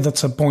said, oh yeah,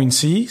 that's a point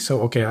C.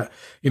 So, okay,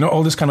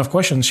 all this kind of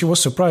questions. She was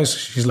surprised.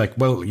 She's like,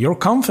 well, you're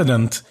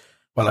confident.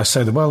 Well, I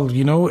said, well,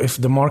 if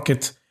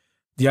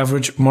the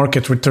average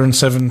market returned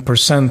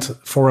 7%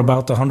 for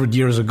about 100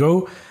 years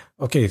ago.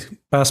 Okay,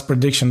 past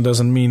prediction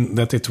doesn't mean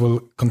that it will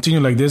continue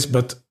like this,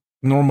 but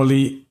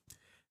normally,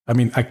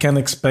 I can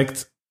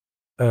expect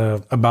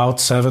about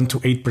 7 to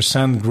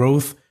 8%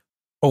 growth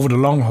over the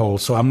long haul.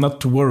 So I'm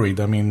not too worried.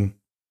 And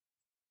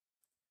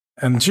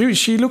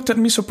she looked at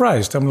me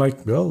surprised. I'm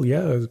like, well,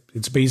 yeah,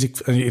 it's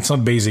basic. It's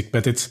not basic,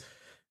 but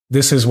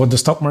this is what the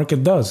stock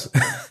market does.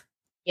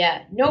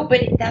 Yeah, no,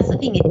 but that's the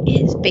thing.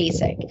 It is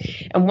basic.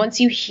 And once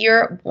you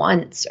hear it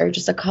once or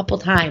just a couple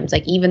times,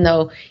 like even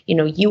though,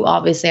 you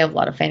obviously have a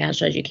lot of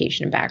financial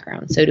education and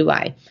background, so do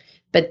I.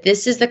 But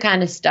this is the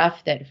kind of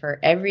stuff that for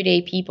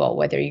everyday people,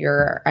 whether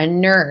you're a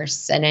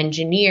nurse, an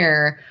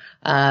engineer,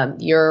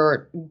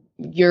 you're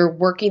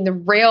working the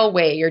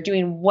railway, you're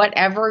doing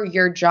whatever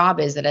your job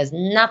is that has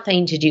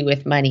nothing to do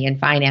with money and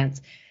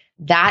finance.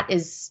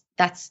 That's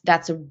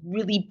a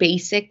really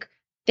basic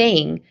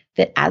thing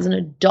that as an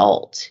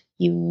adult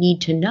you need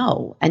to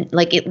know. And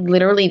like it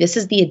literally, this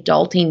is the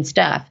adulting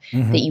stuff that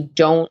Hmm. you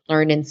don't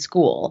learn in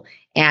school.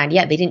 And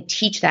yeah, they didn't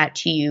teach that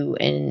to you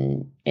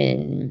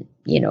in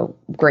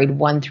grade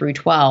 1 through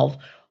 12,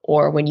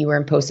 or when you were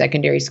in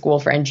post-secondary school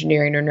for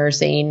engineering or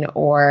nursing,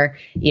 or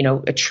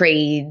a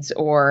trades,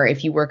 or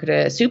if you work at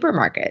a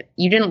supermarket.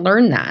 You didn't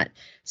learn that.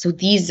 So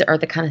these are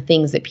the kind of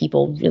things that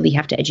people really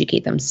have to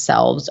educate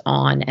themselves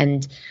on.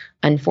 And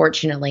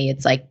unfortunately,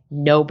 it's like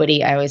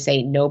I always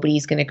say,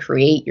 nobody's going to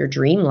create your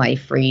dream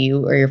life for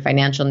you or your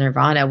financial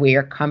nirvana where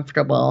you're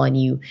comfortable and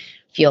you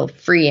feel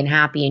free and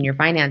happy in your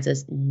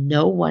finances.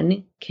 No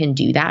one can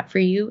do that for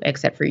you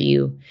except for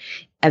you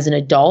as an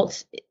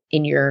adult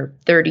in your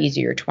 30s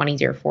or your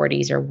 20s or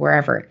 40s or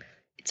wherever.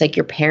 It's like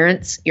your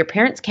parents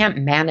can't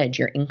manage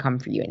your income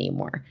for you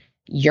anymore.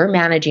 You're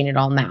managing it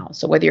all now.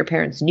 So whether your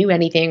parents knew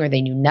anything or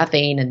they knew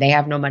nothing and they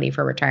have no money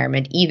for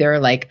retirement either,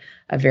 like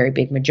a very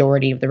big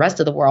majority of the rest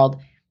of the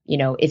world,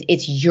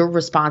 it's your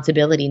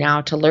responsibility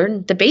now to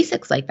learn the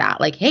basics like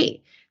that. Like,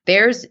 hey,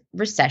 there's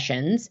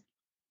recessions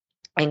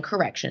and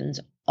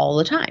corrections all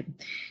the time.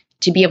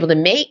 To be able to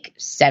make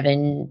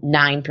 7,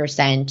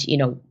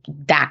 9%,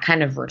 that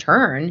kind of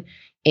return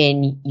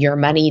in your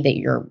money, that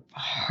your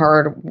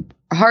hard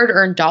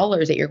earned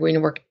dollars that you're going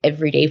to work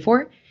every day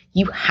for,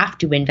 you have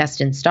to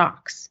invest in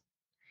stocks.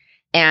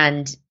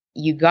 And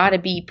you got to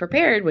be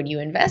prepared when you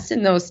invest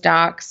in those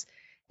stocks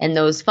and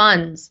those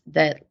funds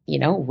that,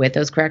 with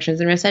those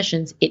corrections and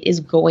recessions, it is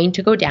going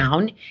to go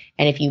down.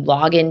 And if you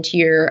log into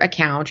your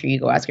account or you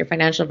go ask your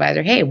financial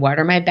advisor, hey, what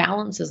are my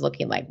balances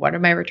looking like? What are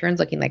my returns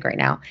looking like right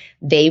now?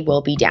 They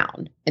will be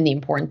down. And the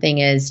important thing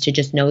is to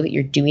just know that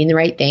you're doing the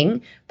right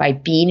thing by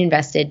being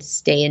invested,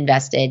 stay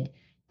invested.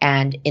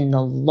 And in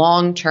the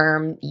long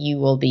term, you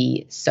will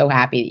be so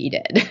happy that you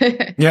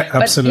did. Yeah, But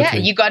yeah, absolutely.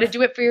 you got to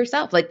do it for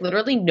yourself. Like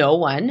literally, no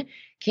one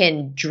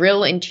can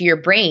drill into your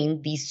brain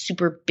these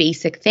super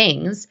basic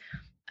things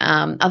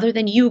other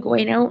than you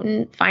going out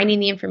and finding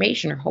the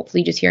information or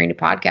hopefully just hearing a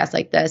podcast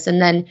like this.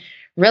 And then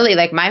really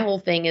like my whole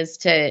thing is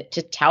to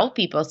tell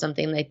people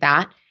something like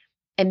that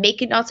and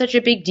make it not such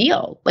a big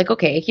deal. Like,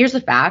 okay, here's the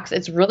facts.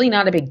 It's really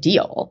not a big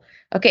deal.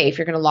 Okay, if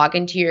you're going to log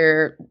into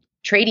your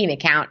trading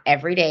account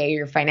every day,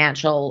 your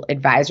financial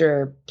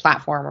advisor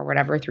platform or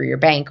whatever through your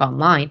bank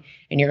online,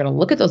 and you're going to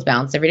look at those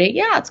balances every day,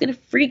 yeah, it's going to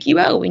freak you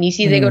out when you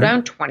see they go Hmm.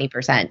 down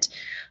 20%.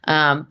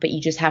 But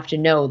you just have to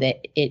know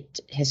that it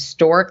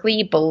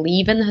historically,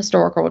 believe in the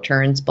historical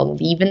returns,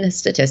 believe in the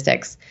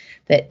statistics,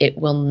 that it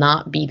will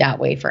not be that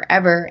way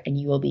forever, and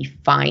you will be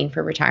fine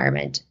for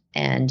retirement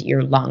and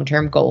your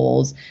long-term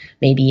goals,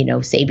 maybe,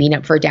 saving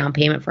up for a down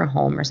payment for a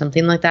home or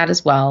something like that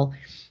as well.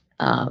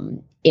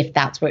 If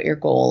that's what your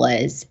goal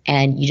is,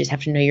 and you just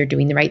have to know you're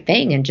doing the right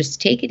thing and just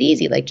take it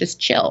easy, like just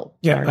chill,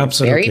 Yeah, learn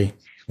absolutely.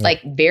 Yeah.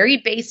 very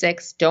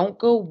basics. Don't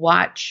go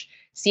watch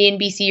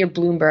CNBC or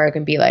Bloomberg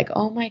and be like,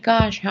 oh my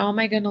gosh, how am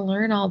I going to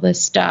learn all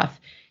this stuff?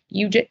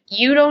 You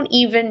don't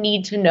even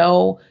need to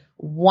know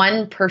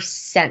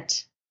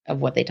 1% of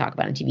what they talk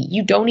about on TV.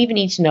 You don't even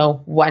need to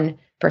know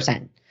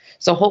 1%.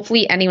 So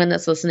hopefully anyone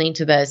that's listening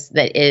to this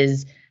that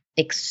is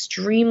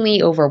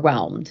extremely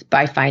overwhelmed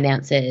by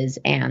finances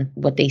and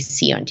what they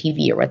see on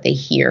TV or what they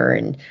hear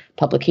in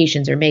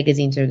publications or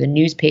magazines or the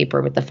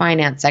newspaper with the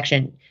finance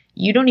section,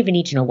 you don't even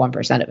need to know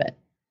 1% of it.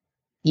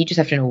 You just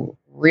have to know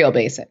real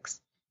basics.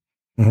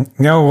 Mhm.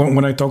 Now,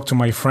 when I talk to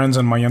my friends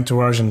and my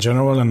entourage in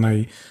general,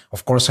 and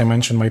of course, I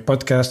mention my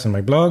podcast and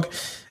my blog,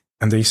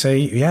 and they say,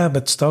 yeah,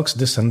 but stocks,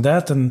 this and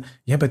that. And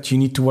yeah, but you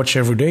need to watch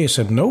every day. I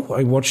said, no,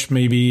 I watch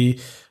maybe,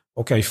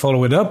 okay, I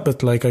follow it up,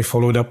 but like I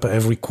follow it up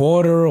every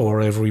quarter or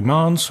every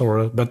month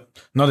but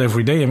not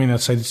every day. I mean, I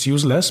said it's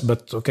useless,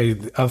 but okay,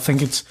 I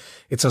think it's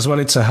as well,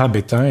 it's a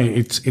habit.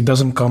 It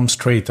doesn't come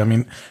straight. I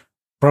mean,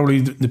 probably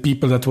the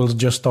people that will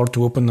just start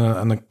to open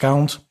an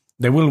account,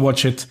 they will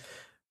watch it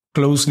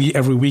closely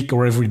every week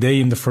or every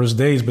day in the first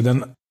days, but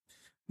then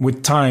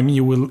with time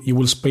you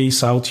will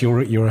space out your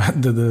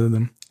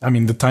I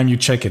mean the time you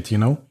check it.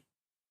 Yeah,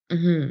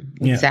 at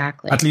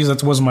Exactly. least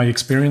that was my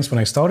experience when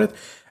I started.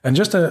 And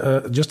just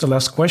a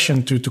last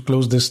question to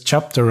close this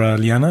chapter,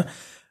 Liana.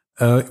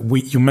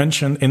 You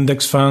mentioned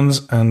index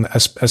funds and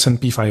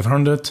S&P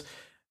 500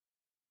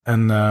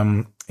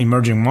 and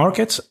emerging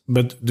markets,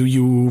 but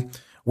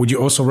would you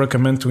also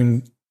recommend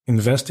to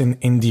invest in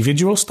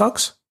individual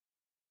stocks?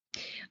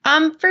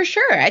 For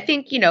sure. I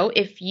think,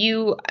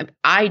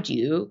 I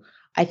do.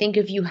 I think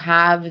if you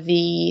have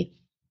the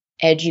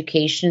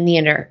education,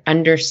 the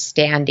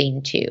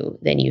understanding too,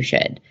 then you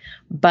should.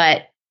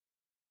 But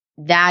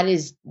that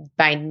is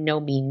by no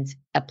means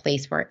a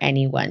place where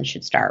anyone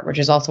should start, which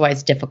is also why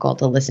it's difficult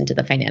to listen to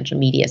the financial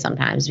media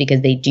sometimes,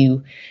 because they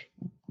do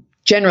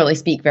generally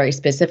speak very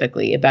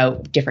specifically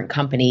about different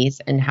companies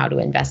and how to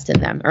invest in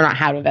them, or not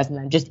how to invest in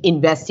them, just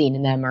investing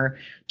in them. Or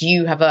do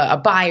you have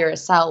a buy or a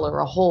sell or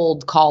a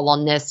hold call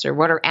on this? Or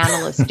what are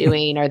analysts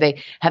doing? Or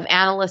have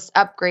analysts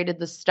upgraded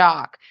the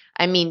stock?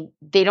 I mean,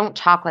 they don't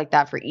talk like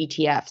that for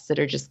ETFs that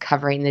are just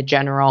covering the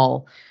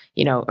general,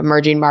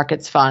 emerging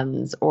markets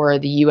funds, or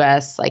the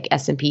US like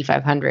S&P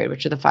 500,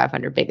 which are the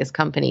 500 biggest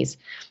companies,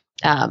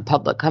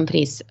 public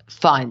companies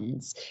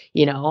funds.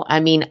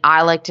 I mean,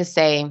 I like to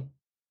say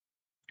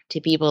to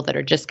people that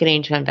are just getting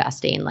into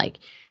investing, like,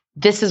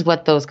 this is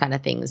what those kind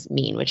of things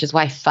mean, which is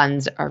why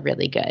funds are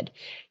really good.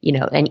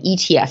 An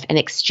ETF, an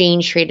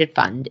exchange traded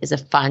fund, is a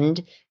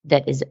fund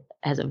that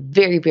has a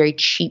very, very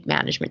cheap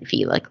management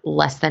fee, like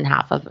less than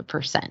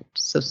 0.5%.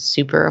 So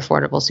super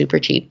affordable, super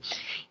cheap.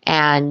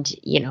 And,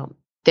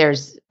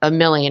 there's a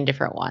million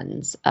different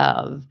ones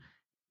of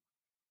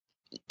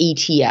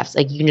ETFs,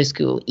 like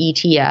Unischool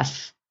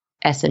ETF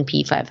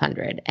S&P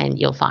 500, and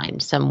you'll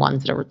find some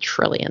ones that are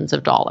trillions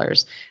of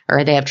dollars,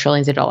 or they have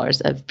trillions of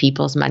dollars of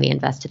people's money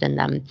invested in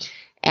them.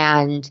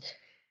 And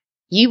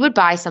you would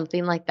buy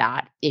something like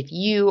that if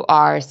you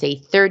are, say,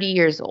 30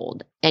 years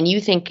old, and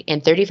you think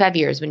in 35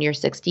 years when you're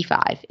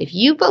 65, if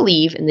you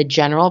believe in the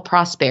general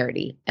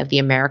prosperity of the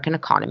American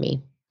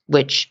economy,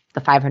 which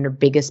the 500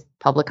 biggest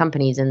public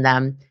companies in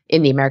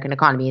the American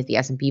economy is the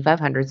S&P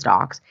 500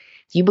 stocks.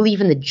 If you believe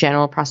in the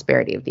general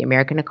prosperity of the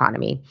American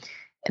economy,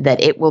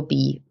 that it will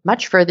be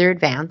much further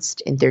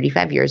advanced in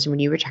 35 years when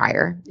you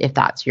retire, if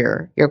that's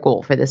your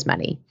goal for this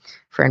money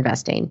for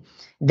investing,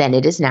 than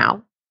it is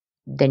now,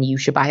 then you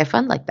should buy a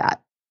fund like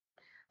that.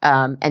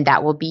 And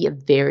that will be a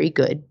very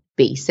good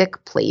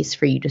basic place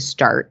for you to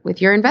start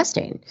with your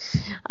investing.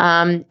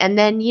 And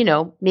then,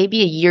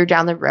 maybe a year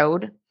down the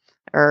road,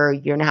 or a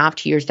year and a half,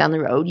 2 years down the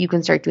road, you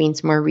can start doing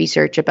some more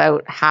research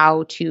about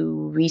how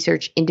to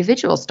research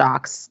individual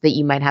stocks that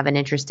you might have an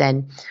interest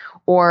in,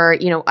 or,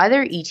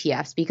 other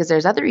ETFs, because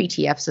there's other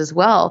ETFs as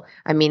well.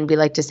 I mean, we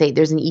like to say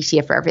there's an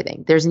ETF for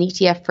everything. There's an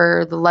ETF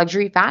for the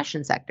luxury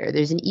fashion sector.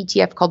 There's an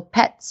ETF called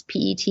PETS,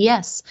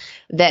 PETS,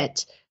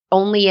 that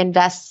only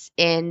invests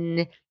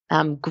in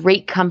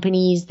great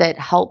companies that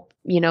help,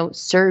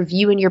 serve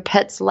you and your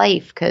pet's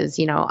life. Because,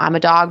 I'm a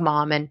dog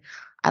mom and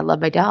I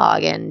love my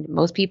dog, and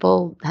most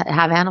people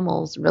have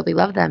animals, really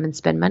love them and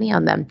spend money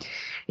on them.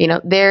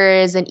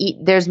 There's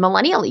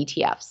millennial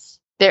ETFs.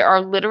 There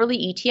are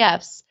literally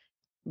ETFs,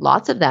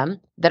 lots of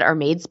them, that are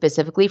made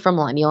specifically for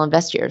millennial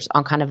investors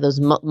on kind of those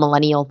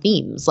millennial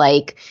themes,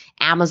 like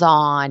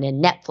Amazon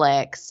and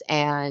Netflix.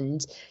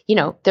 And,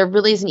 there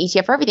really is an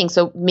ETF for everything.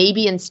 So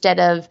maybe instead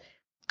of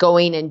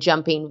going and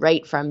jumping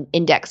right from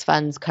index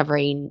funds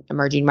covering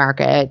emerging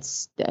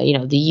markets,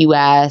 the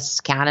US,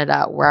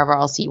 Canada, wherever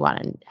else you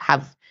want to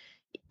have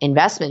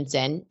investments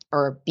in,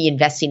 or be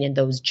investing in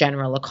those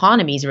general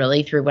economies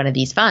really through one of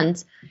these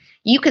funds,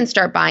 you can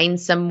start buying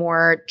some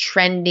more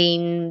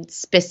trending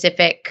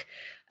specific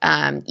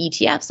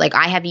ETFs. Like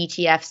I have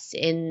ETFs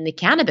in the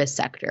cannabis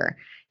sector,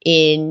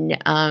 in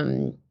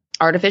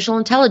artificial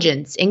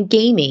intelligence, in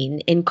gaming,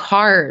 in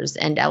cars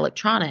and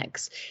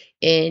electronics,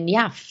 in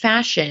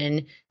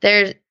fashion.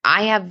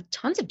 I have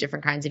tons of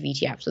different kinds of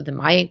ETFs within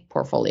my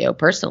portfolio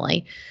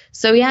personally.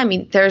 So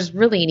there's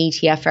really an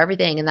ETF for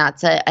everything, and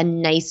that's a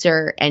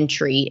nicer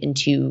entry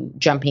into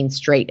jumping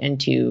straight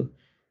into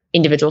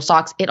individual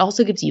stocks. It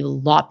also gives you a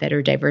lot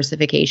better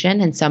diversification,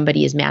 and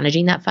somebody is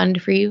managing that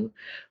fund for you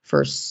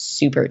for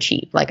super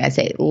cheap. Like I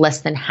say,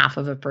 less than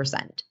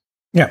 0.5%.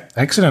 Yeah,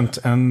 excellent.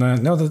 And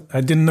no,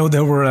 I didn't know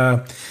there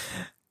were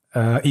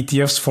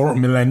ETFs for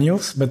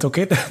millennials, but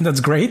okay, that's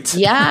great.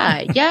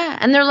 Yeah.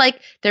 And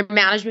their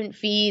management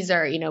fees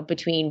are,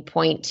 between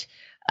 30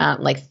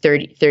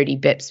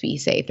 bips, we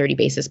say 30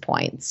 basis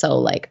points. So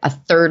like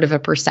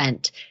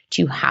 1/3%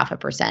 to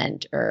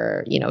 0.5%,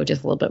 or,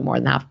 just a little bit more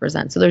than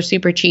 0.5%. So they're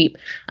super cheap.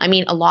 I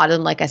mean, a lot of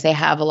them, like I say,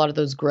 have a lot of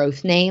those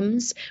growth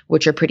names,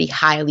 which are pretty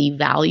highly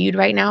valued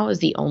right now, is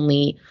the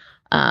only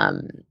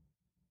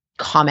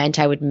comment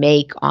I would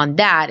make on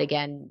that.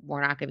 Again,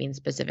 we're not giving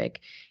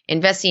specific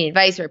investing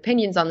advice or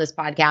opinions on this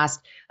podcast.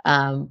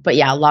 But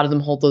yeah, a lot of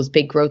them hold those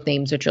big growth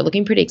names, which are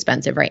looking pretty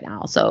expensive right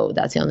now. So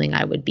that's the only thing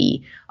I would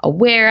be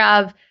aware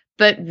of.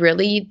 But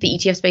really, the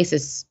ETF space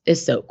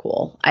is so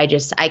cool. I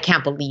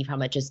can't believe how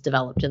much it's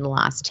developed in the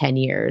last 10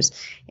 years.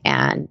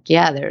 And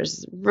yeah,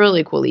 there's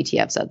really cool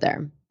ETFs out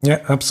there.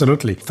 Yeah,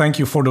 absolutely. Thank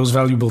you for those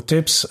valuable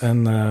tips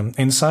and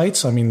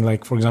insights. I mean,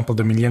 like, for example,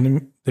 the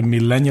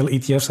millennial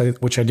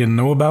ETFs, which I didn't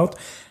know about.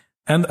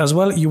 And as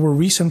well, you were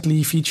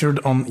recently featured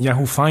on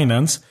Yahoo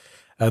Finance,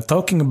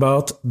 talking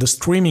about the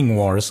streaming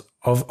wars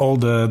of all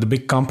the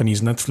big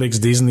companies, Netflix,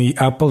 Disney,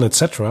 Apple,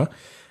 etc.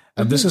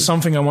 This is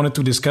something I wanted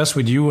to discuss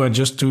with you,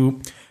 just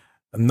to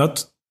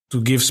not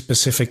to give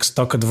specific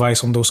stock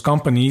advice on those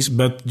companies,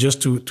 but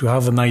just to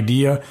have an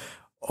idea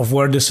of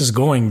where this is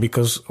going.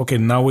 Because, okay,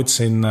 now it's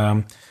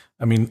in,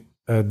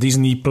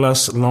 Disney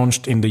Plus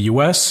launched in the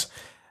US,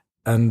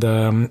 and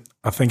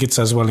I think it's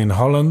as well in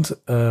Holland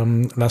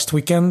last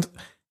weekend.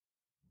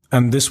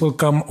 And this will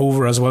come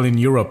over as well in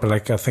Europe.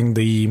 Like I think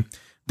they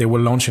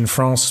will launch in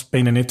France,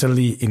 Spain, and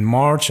Italy in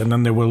March, and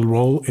then they will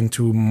roll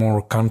into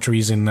more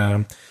countries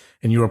in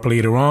Europe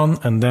later on.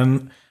 And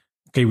then,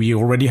 okay, we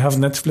already have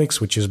Netflix,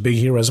 which is big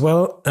here as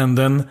well. And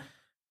then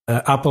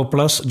Apple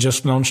Plus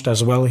just launched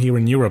as well here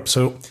in Europe.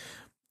 So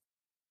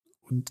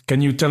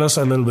can you tell us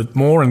a little bit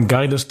more and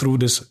guide us through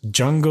this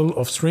jungle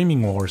of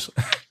streaming wars?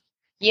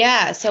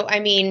 Yeah. So, I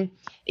mean,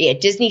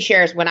 Disney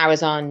shares when I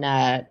was on,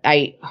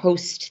 I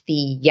host the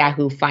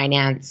Yahoo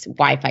Finance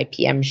Wi-Fi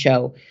PM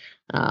show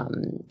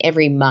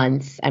every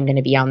month. I'm going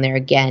to be on there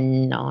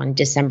again on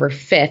December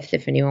 5th,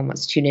 if anyone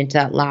wants to tune into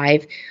that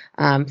live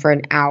for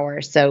an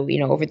hour. So,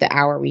 over the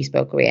hour we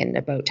spoke again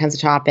about tons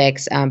of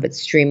topics, but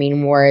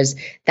streaming wars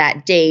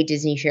that day,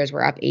 Disney shares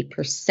were up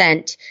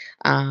 8%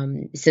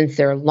 since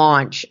their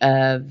launch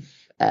of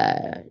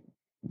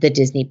the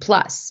Disney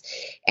Plus.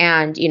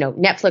 And,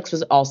 Netflix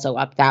was also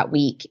up that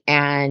week.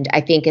 And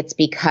I think it's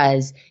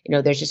because,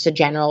 there's just a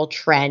general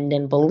trend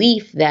and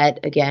belief that,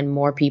 again,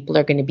 more people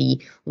are going to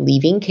be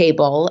leaving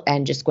cable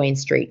and just going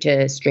straight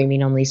to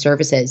streaming only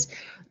services.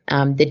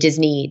 The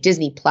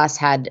Disney Plus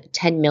had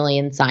 10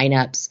 million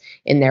signups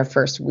in their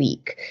first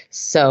week.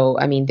 So,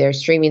 I mean, their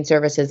streaming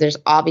services, there's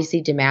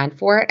obviously demand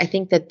for it. I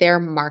think that their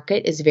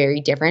market is very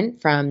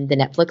different from the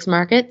Netflix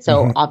market.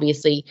 So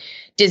obviously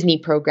Disney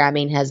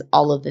programming has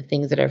all of the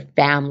things that are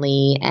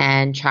family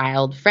and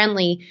child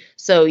friendly.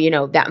 So,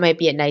 that might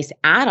be a nice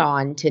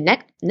add-on to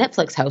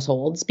Netflix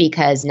households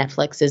because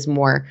Netflix is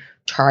more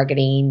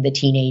targeting the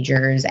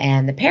teenagers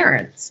and the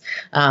parents.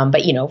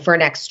 But, for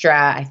an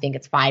extra, I think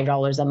it's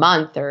 $5 a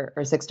month or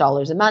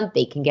 $6 a month,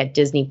 they can get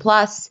Disney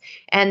Plus.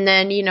 And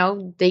then,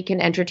 they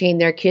can entertain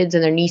their kids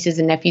and their nieces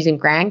and nephews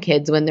and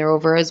grandkids when they're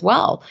over as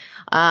well.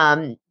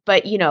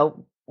 But,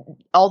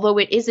 although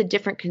it is a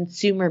different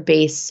consumer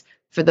base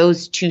for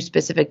those two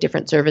specific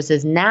different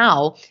services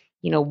now,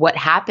 what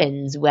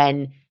happens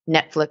when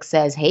Netflix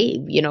says,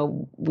 hey,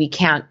 we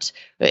can't,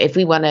 if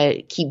we want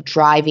to keep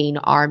driving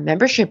our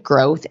membership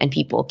growth and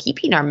people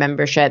keeping our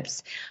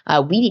memberships,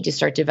 we need to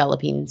start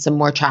developing some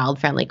more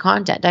child-friendly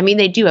content. I mean,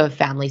 they do have a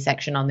family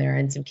section on there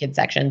and some kid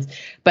sections,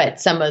 but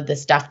some of the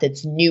stuff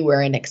that's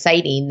newer and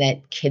exciting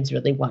that kids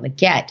really want to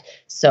get.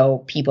 So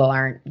people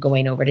aren't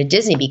going over to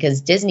Disney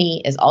because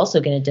Disney is also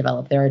going to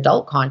develop their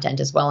adult content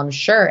as well, I'm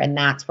sure. And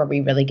that's where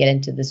we really get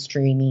into the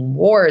streaming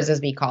wars,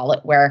 as we call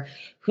it, where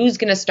who's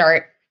going to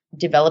start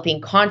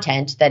developing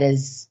content that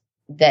is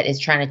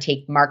trying to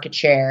take market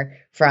share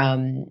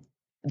from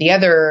the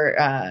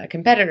other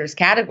competitors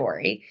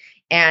category.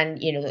 And,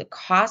 the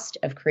cost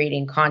of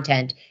creating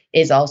content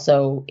is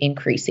also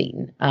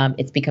increasing.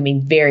 It's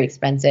becoming very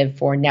expensive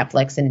for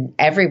Netflix and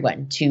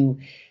everyone to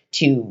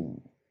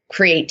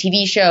create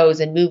TV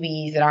shows and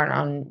movies that aren't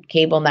on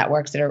cable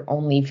networks that are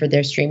only for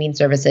their streaming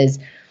services.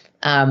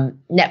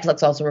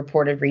 Netflix also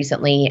reported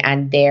recently,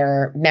 and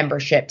their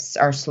memberships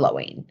are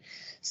slowing.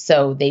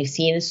 So they've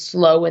seen a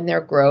slow in their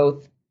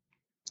growth.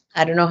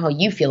 I don't know how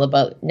you feel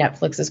about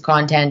Netflix's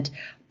content,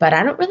 but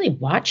I don't really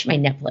watch my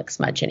Netflix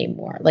much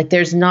anymore. Like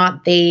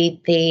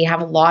they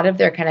have a lot of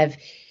their kind of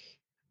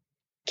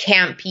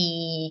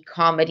campy,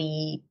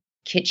 comedy,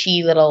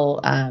 kitschy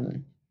little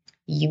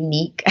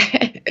unique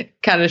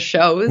kind of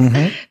shows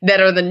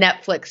that are the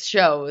Netflix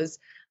shows.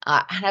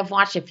 And I've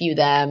watched a few of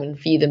them and a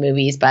few of the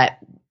movies, but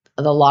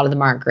a lot of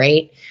them aren't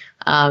great.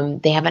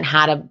 They haven't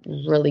had a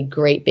really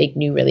great big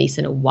new release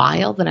in a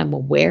while that I'm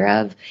aware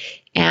of.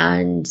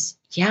 And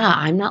yeah,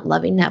 I'm not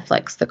loving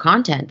Netflix, the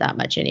content that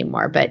much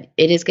anymore, but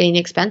it is getting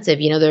expensive.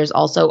 There's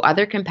also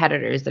other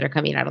competitors that are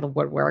coming out of the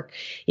woodwork.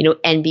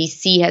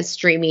 NBC has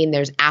streaming.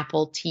 There's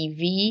Apple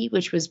TV,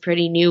 which was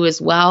pretty new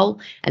as well.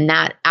 And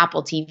that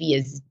Apple TV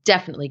is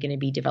definitely going to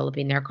be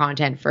developing their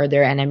content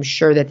further. And I'm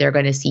sure that they're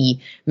going to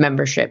see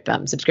membership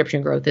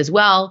subscription growth as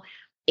well.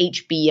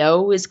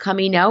 HBO is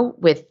coming out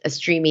with a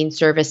streaming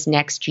service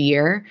next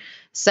year.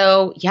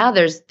 So yeah,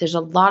 there's a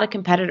lot of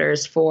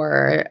competitors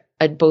for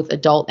both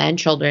adult and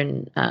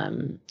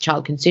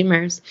child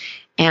consumers,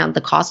 and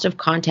the cost of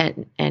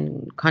content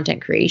and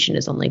content creation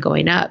is only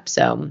going up.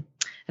 So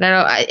I don't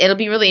know. It'll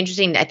be really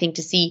interesting, I think,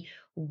 to see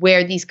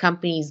where these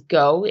companies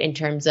go in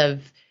terms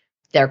of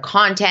their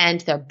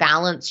content, their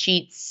balance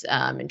sheets,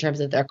 in terms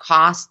of their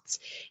costs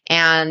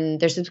and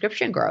their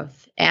subscription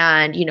growth,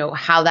 and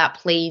how that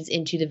plays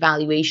into the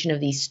valuation of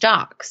these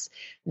stocks.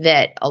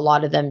 That a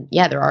lot of them,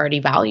 they're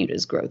already valued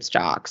as growth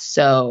stocks.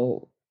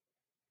 So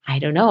I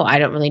don't know. I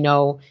don't really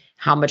know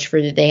how much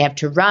further they have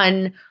to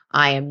run.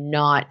 I am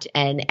not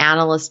an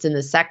analyst in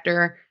the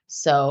sector,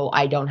 so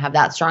I don't have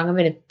that strong of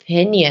an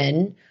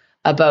opinion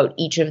about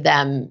each of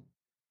them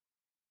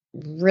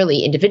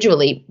really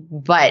individually,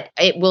 but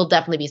it will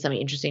definitely be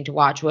something interesting to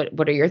watch.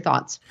 What are your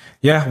thoughts?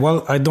 Yeah,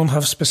 well, I don't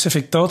have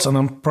specific thoughts, and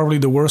I'm probably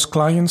the worst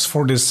clients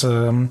for this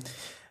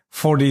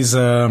for these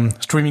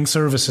streaming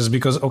services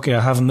because, okay,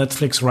 I have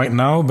Netflix right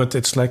now, but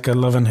it's like a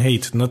love and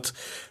hate.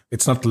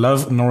 It's not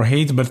love nor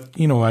hate, but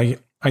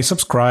I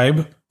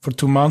subscribe for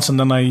 2 months and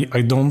then I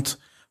don't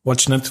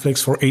watch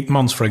Netflix for 8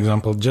 months, for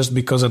example, just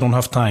because I don't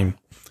have time.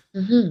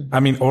 I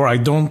mean, or I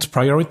don't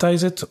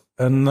prioritize it.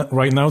 And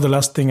right now, the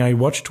last thing I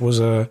watched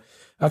was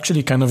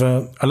actually kind of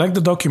I like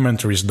the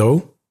documentaries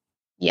though.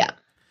 Yeah.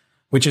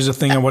 Which is the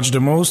thing I watch the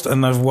most.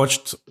 And I've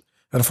watched,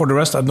 and for the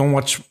rest, I don't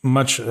watch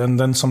much. And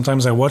then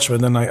sometimes I watch,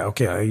 but then I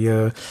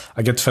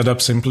get fed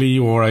up simply,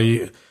 or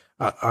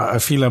I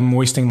feel I'm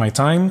wasting my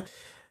time.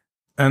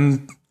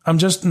 And I'm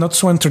just not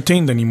so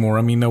entertained anymore.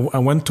 I mean, I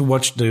went to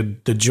watch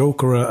the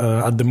Joker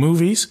at the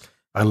movies.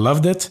 I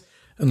loved it,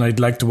 and I'd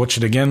like to watch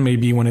it again,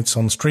 maybe when it's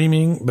on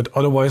streaming. But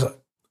otherwise,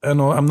 I'm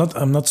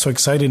not so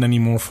excited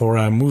anymore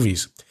for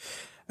movies.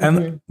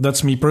 And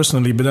that's me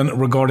personally. But then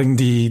regarding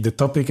the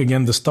topic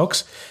again, the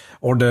stocks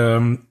or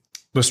the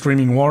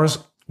streaming wars.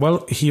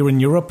 Well, here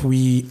in Europe,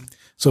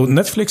 so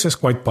Netflix is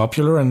quite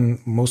popular, and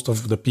most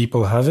of the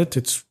people have it.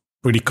 It's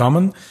pretty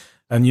common.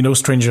 And,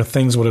 Stranger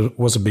Things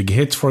was a big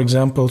hit, for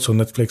example. So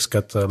Netflix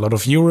got a lot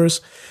of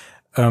viewers.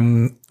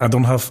 I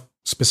don't have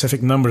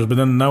specific numbers, but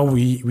then now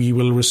we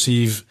will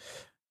receive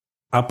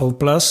Apple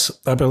Plus,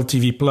 Apple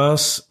TV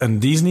Plus,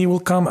 and Disney will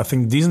come. I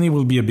think Disney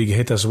will be a big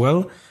hit as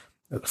well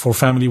for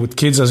family with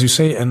kids, as you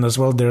say. And as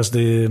well, there's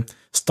the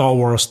Star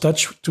Wars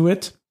touch to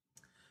it.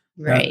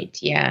 Right,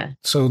 yeah.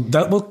 So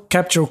that will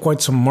capture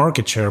quite some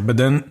market share. But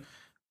then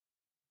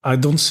I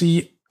don't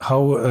see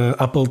how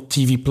Apple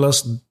TV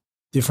Plus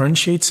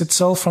differentiates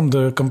itself from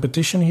the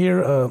competition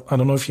here. I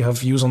don't know if you have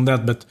views on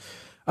that, but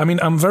I mean,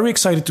 I'm very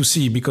excited to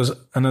see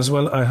and as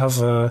well, I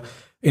have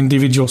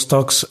individual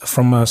stocks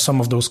from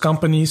some of those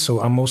companies.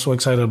 So I'm also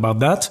excited about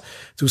that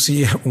to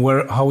see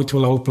how it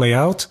will all play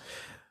out.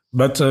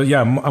 But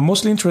I'm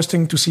mostly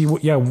interested to see how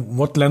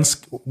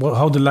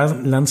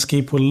the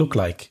landscape will look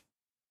like.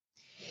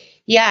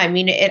 Yeah, I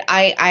mean,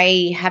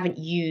 I haven't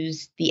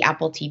used the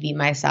Apple TV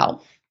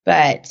myself,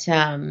 but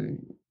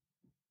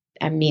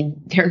I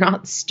mean, they're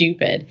not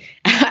stupid.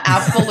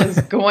 Apple is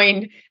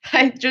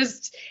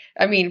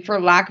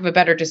for lack of a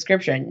better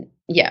description,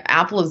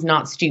 Apple is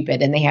not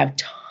stupid, and they have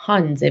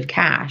tons of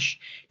cash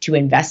to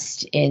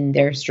invest in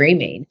their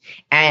streaming.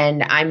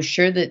 And I'm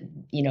sure that,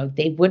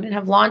 they wouldn't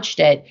have launched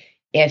it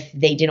if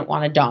they didn't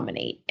want to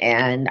dominate.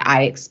 And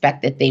I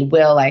expect that they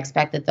will. I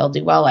expect that they'll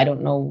do well. I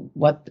don't know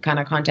what kind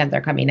of content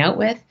they're coming out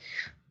with,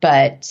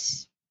 but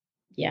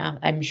yeah,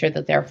 I'm sure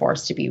that they're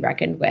forced to be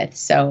reckoned with.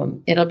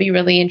 So it'll be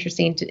really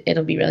interesting to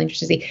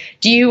see.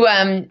 Do you,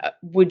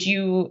 would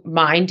you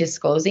mind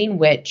disclosing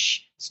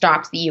which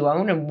stocks that you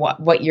own and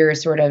what your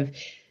sort of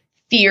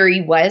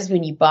theory was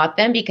when you bought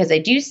them? Because I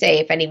do say,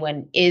 if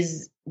anyone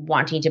is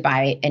wanting to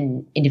buy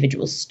an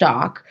individual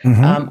stock,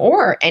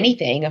 or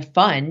anything, a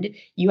fund,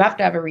 you have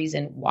to have a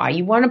reason why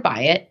you want to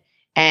buy it.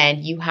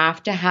 And you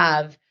have to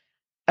have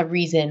a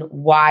reason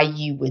why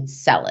you would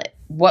sell it.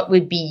 What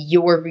would be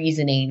your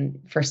reasoning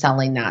for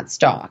selling that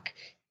stock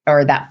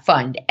or that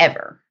fund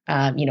ever?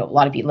 A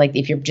lot of people, like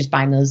if you're just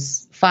buying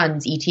those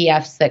funds,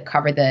 ETFs that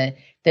cover the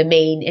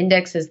main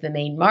indexes, the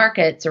main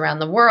markets around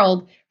the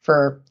world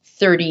for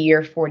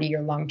 30-year,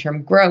 40-year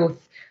long-term growth,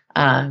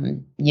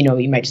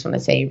 you might just want to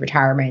say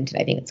retirement,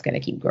 and I think it's going to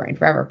keep growing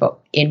forever. But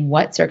in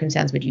what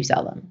circumstance would you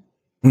sell them?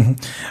 Mm-hmm.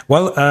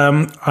 Well,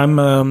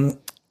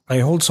 I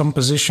hold some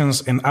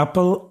positions in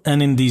Apple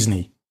and in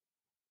Disney,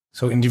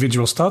 so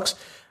individual stocks.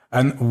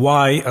 And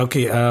why?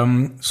 Okay,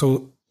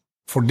 so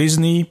for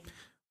Disney,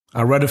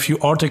 I read a few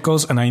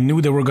articles, and I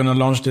knew they were going to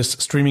launch this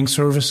streaming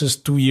services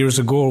 2 years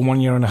ago or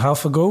 1.5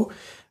 years ago.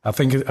 I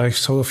think I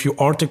saw a few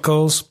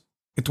articles.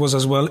 It was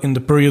as well in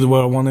the period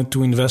where I wanted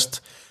to invest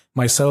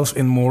myself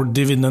in more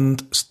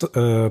dividend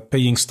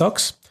paying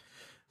stocks.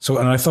 So,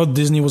 and I thought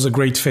Disney was a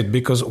great fit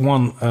because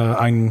one,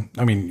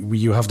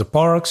 you have the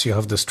parks, you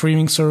have the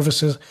streaming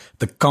services,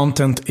 the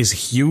content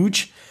is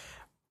huge,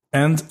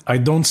 and I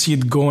don't see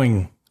it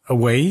going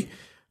away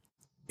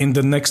in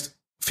the next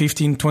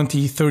 15,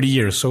 20, 30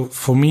 years. So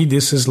for me,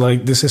 this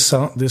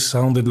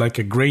sounded like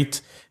a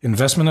great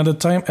investment at the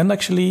time. And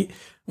actually,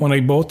 when I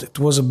bought, it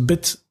was a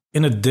bit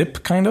in a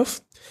dip, kind of.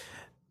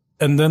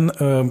 And then,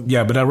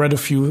 but I read a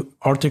few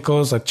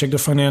articles, I checked the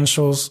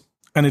financials,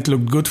 and it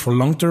looked good for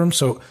long term.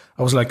 So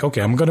I was like,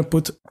 okay, I'm going to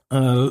put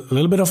a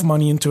little bit of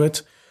money into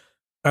it,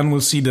 and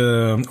we'll see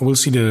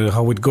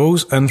how it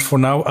goes. And for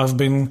now,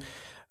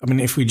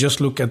 if we just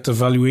look at the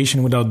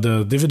valuation without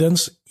the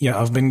dividends,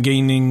 I've been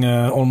gaining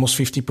almost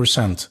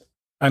 50%.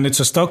 And it's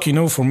a stock,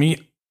 for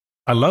me,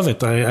 I love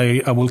it.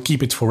 I will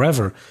keep it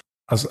forever.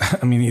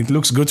 It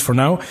looks good for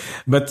now,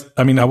 but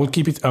I will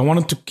keep it. I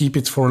wanted to keep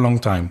it for a long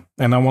time,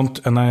 and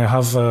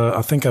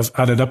I think I've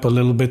added up a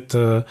little bit,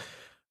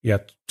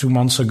 2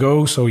 months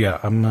ago. So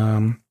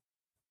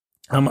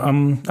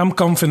I'm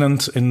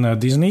confident in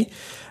Disney.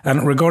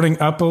 And regarding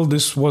Apple,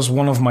 this was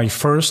one of my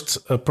first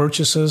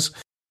purchases.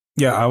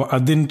 I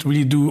didn't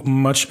really do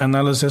much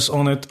analysis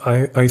on it.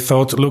 I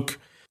thought, look,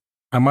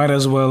 I might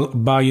as well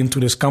buy into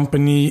this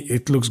company.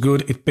 It looks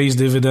good. It pays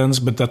dividends,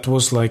 but that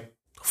was like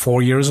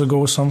 4 years ago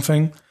or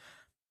something.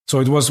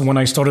 So it was when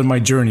I started my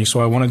journey.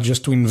 So I wanted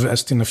just to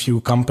invest in a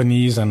few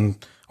companies, and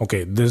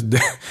okay,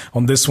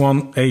 on this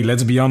one, hey,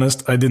 let's be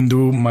honest, I didn't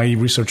do my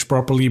research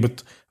properly,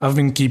 but I've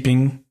been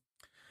keeping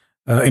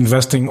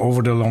investing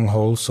over the long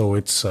haul. So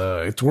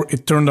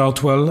it turned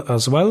out well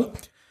as well.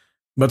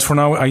 But for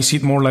now, I see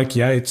it more like,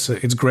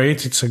 it's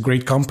great. It's a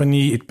great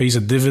company. It pays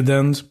a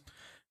dividend.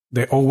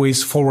 They're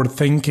always forward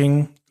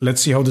thinking.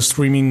 Let's see how the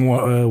streaming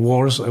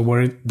wars,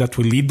 that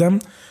will lead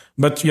them.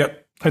 But yeah,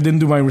 I didn't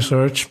do my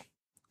research.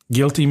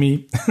 Guilty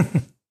me.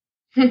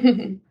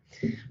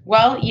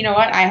 Well, you know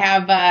what? I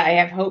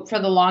have hope for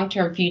the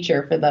long-term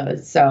future for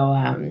those. So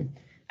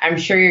I'm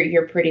sure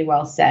you're pretty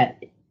well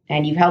set,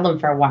 and you've held them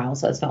for a while.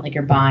 So it's not like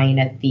you're buying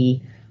at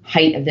the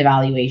height of the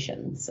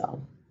valuation.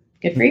 So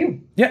good for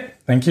you. Yeah,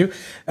 thank you.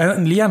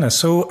 And Leanna,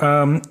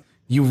 so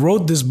you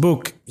wrote this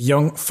book,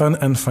 Young, Fun,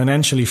 and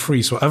Financially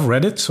Free. So I've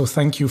read it. So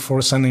thank you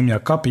for sending me a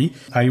copy.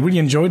 I really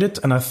enjoyed it,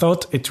 and I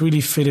thought it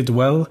really fitted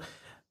well.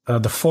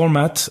 The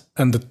format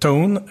and the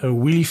tone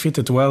really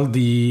fitted well.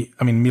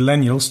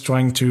 Millennials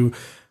trying to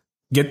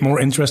get more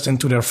interest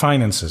into their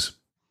finances.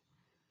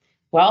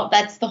 Well,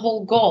 that's the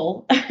whole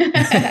goal.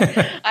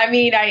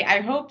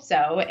 I hope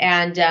so.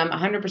 And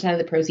 100% of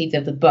the proceeds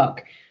of the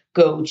book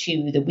go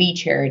to the We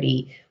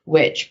charity,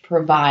 which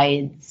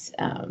provides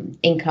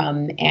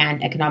income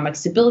and economic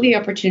stability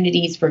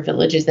opportunities for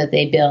villages that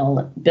they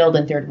build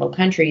in third world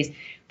countries,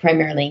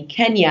 primarily in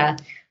Kenya.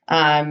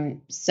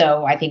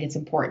 So I think it's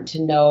important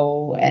to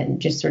know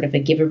and just sort of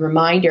give a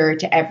reminder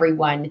to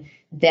everyone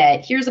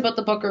that hears about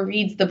the book or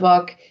reads the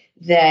book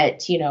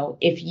that,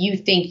 if you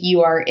think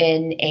you are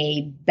in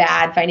a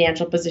bad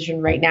financial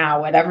position right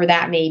now, whatever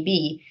that may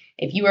be,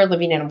 if you are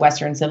living in a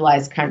Western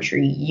civilized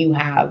country, you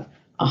have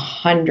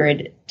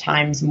 100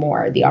 times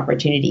more the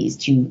opportunities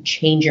to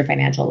change your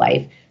financial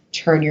life,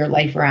 turn your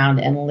life around,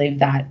 and live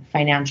that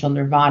financial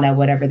nirvana,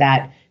 whatever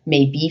that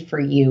may be for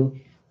you,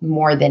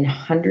 more than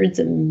hundreds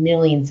of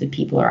millions of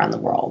people around the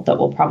world that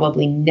will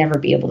probably never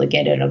be able to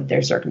get out of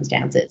their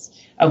circumstances,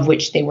 of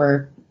which they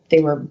were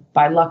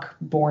by luck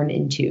born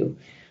into.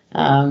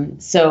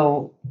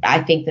 So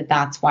I think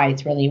that's why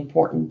it's really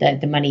important that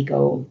the money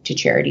go to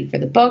charity for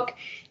the book.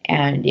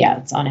 And yeah,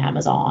 it's on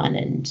Amazon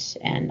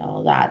and all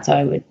of that. So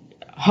I would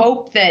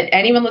hope that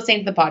anyone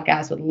listening to the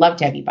podcast would love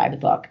to have you buy the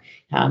book.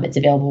 It's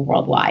available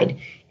worldwide.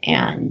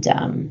 And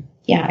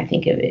I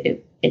think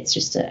it's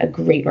just a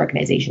great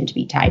organization to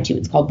be tied to.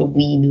 It's called the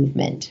We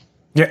Movement.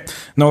 Yeah,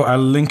 no, I'll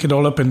link it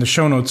all up in the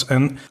show notes.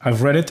 And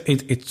I've read it.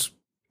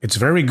 It's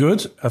very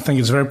good. I think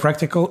it's very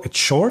practical. It's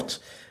short.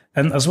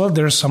 And as well,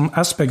 there's some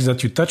aspects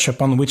that you touch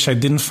upon which I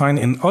didn't find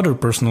in other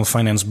personal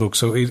finance books.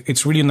 So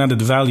it's really an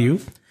added value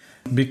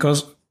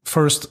because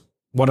first,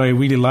 what I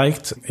really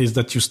liked is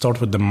that you start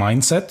with the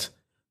mindset.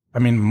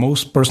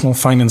 Most personal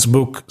finance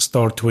books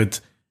start with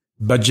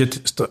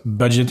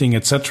budgeting,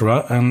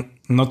 etc., and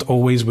not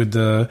always with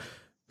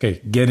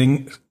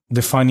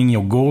defining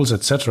your goals,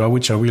 etc.,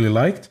 which I really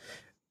liked.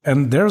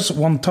 And there's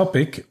one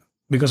topic,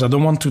 because I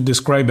don't want to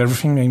describe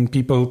everything, and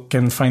people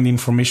can find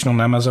information on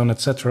Amazon,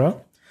 etc.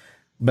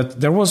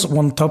 But there was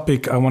one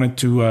topic I wanted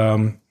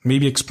to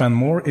maybe expand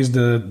more, is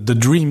the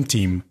dream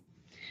team.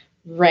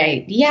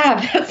 Right.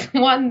 Yeah, that's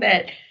one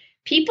that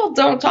people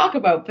don't talk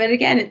about. But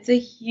again, it's a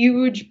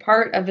huge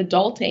part of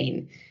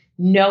adulting,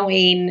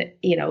 knowing,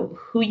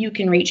 who you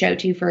can reach out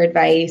to for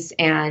advice.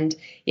 And,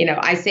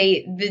 I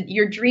say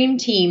your dream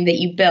team that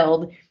you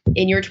build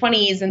in your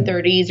 20s and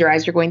 30s, or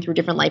as you're going through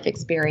different life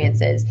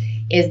experiences,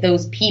 is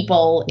those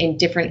people in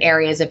different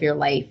areas of your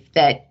life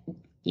that,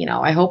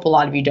 I hope a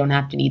lot of you don't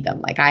have to need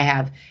them like I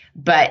have,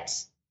 but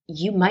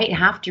you might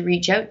have to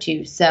reach out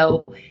to.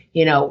 So,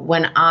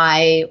 when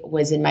I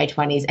was in my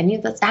 20s,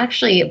 and that's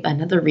actually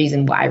another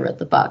reason why I wrote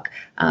the book.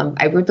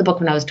 I wrote the book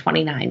when I was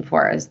 29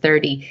 before I was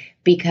 30,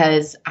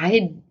 because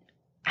I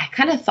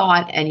kind of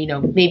thought,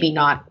 and, maybe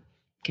not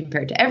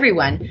compared to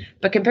everyone,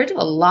 but compared to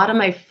a lot of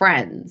my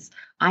friends,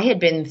 I had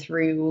been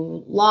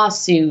through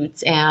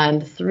lawsuits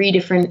and 3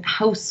 different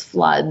house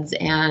floods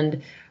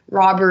and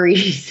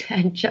robberies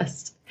and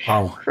just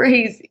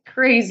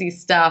crazy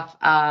stuff.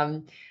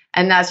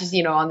 And that's just,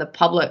 on the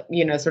public,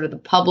 sort of the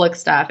public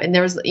stuff. And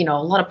there was, a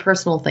lot of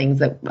personal things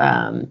that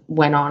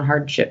went on,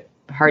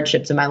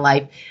 hardships in my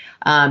life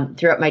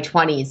throughout my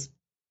 20s.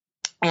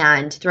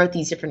 And throughout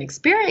these different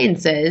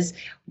experiences,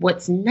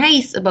 what's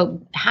nice about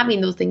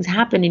having those things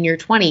happen in your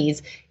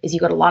 20s is you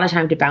got a lot of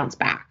time to bounce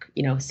back.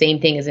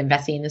 Same thing as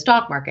investing in the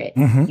stock market.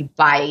 Mm-hmm. You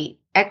buy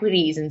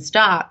equities and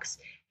stocks.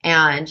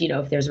 And,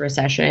 if there's a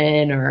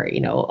recession or,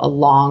 a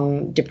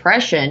long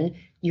depression,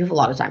 you have a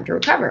lot of time to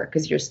recover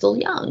because you're still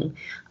young.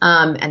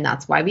 And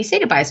that's why we say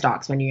to buy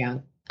stocks when you're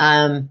young.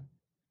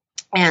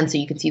 And so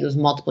you can see those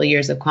multiple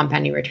years of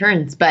compounding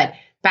returns. But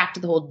back to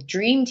the whole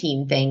dream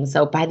team thing.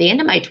 So by the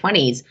end of my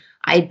 20s,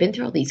 I had been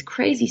through all these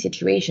crazy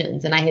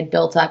situations, and I had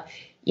built up,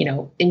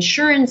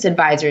 insurance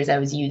advisors I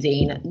was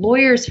using,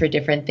 lawyers for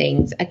different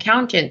things,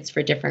 accountants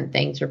for different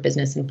things for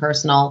business and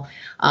personal.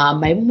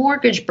 My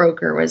mortgage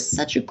broker was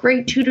such a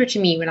great tutor to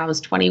me when I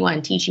was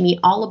 21, teaching me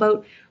all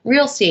about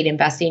real estate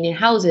investing in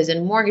houses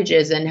and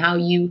mortgages and how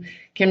you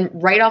can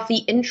write off the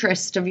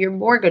interest of your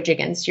mortgage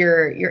against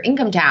your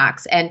income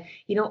tax. And,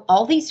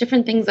 all these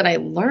different things that I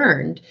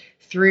learned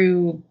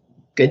through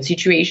good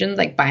situations,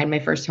 like buying my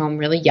first home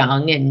really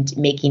young and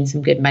making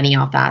some good money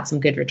off that, some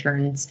good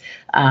returns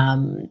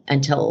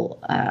until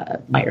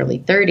my early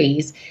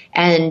 30s.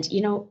 And,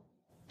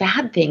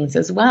 bad things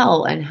as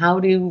well, and how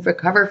to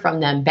recover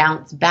from them,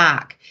 bounce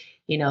back.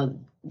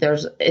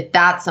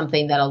 That's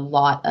something that a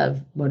lot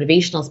of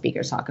motivational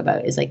speakers talk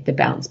about, is like the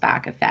bounce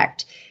back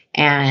effect.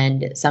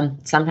 And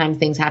sometimes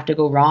things have to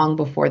go wrong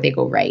before they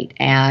go right.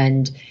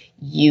 And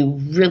you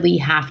really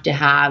have to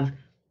have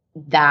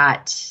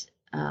that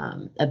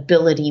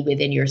ability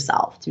within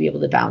yourself to be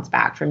able to bounce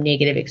back from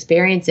negative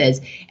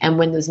experiences. And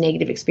when those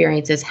negative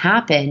experiences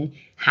happen,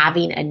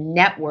 having a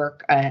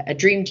network, a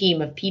dream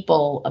team of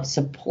people, of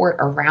support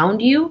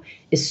around you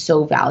is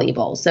so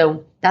valuable.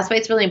 So that's why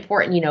it's really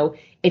important.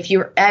 If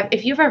you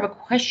ever have a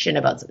question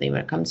about something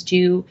when it comes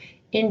to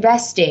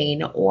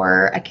investing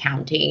or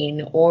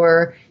accounting,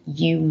 or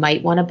you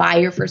might want to buy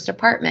your first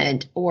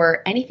apartment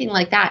or anything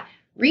like that,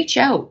 reach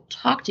out,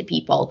 talk to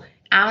people.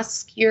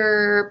 Ask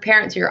your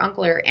parents or your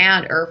uncle or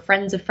aunt or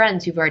friends of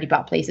friends who've already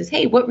bought places.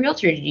 Hey, what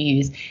realtor did you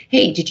use?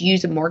 Hey, did you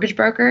use a mortgage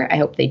broker? I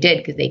hope they did,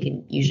 because they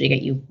can usually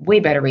get you way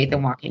better rate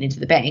than walking into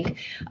the bank.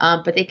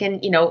 But they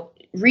can,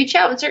 reach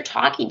out and start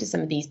talking to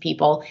some of these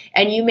people.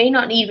 And you may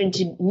not even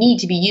need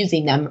to be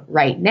using them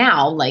right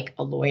now, like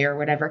a lawyer or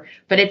whatever.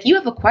 But if you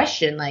have a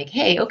question like,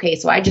 hey, okay,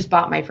 so I just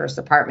bought my first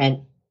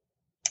apartment.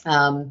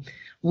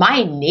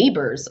 My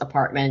neighbor's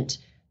apartment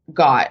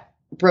got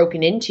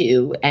broken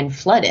into and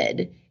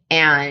flooded,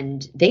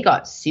 and they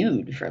got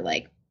sued for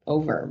like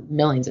over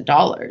millions of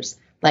dollars.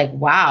 Like,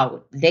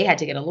 wow, they had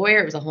to get a lawyer.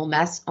 It was a whole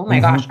mess. Oh my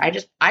gosh, I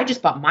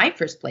just bought my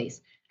first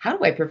place. How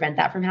do I prevent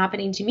that from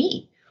happening to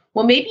me?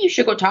 Well, maybe you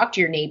should go talk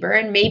to your neighbor,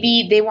 and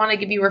maybe they want to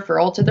give you a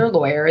referral to their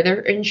lawyer or their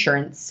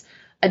insurance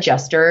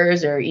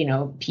adjusters, or,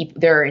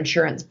 their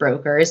insurance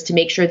brokers, to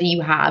make sure that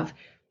you have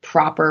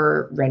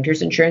proper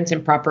renter's insurance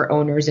and proper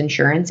owner's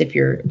insurance if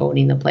you're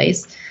owning the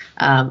place.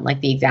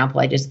 Like the example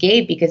I just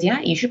gave, because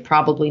you should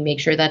probably make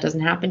sure that doesn't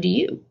happen to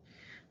you.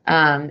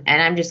 And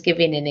I'm just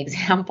giving an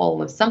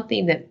example of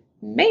something that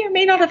may or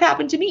may not have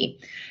happened to me.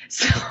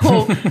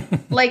 So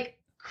like,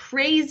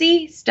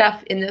 crazy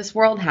stuff in this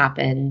world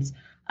happens.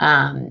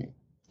 And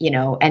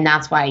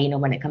that's why,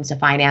 when it comes to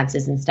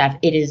finances and stuff,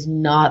 it is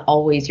not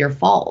always your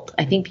fault.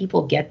 I think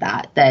people get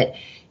that,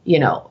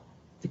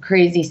 the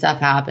crazy stuff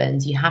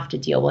happens. You have to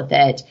deal with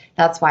it.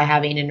 That's why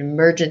having an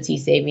emergency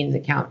savings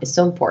account is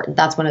so important.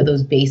 That's one of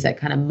those basic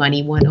kind of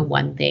money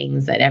 101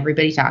 things that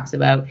everybody talks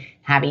about,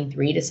 having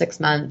 3 to 6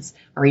 months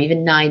or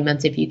even 9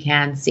 months, if you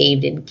can,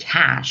 saved in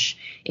cash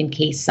in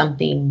case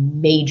something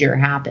major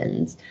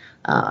happens.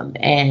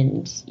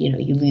 And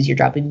you lose your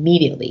job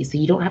immediately. So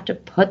you don't have to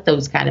put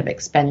those kind of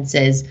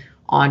expenses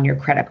on your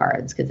credit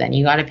cards, because then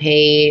you got to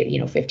pay,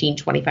 15,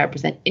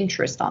 25%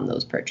 interest on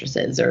those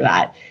purchases, or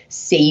that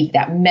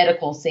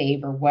medical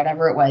save, or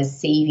whatever it was,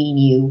 saving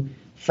you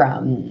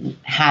from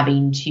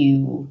having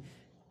to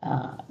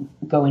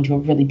go into a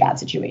really bad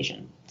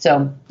situation.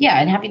 So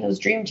and having those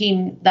dream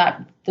team,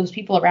 those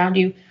people around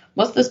you.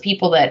 Most of those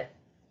people that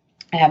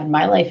I have in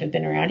my life have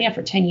been around,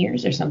 for 10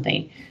 years or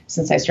something,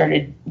 since I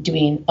started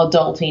doing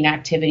adulting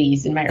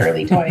activities in my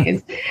early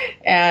 20s.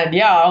 And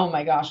oh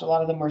my gosh, a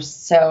lot of them were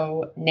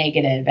so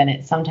negative. And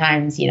it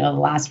sometimes, the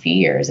last few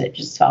years, it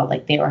just felt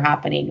like they were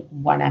happening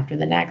one after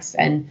the next.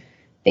 And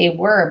they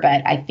were,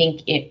 but I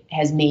think it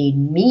has made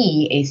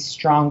me a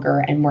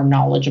stronger and more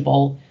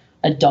knowledgeable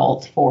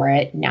adult for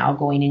it now,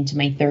 going into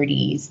my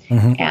 30s.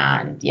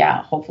 And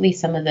hopefully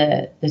some of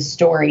the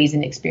stories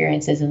and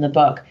experiences in the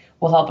book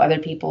will help other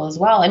people as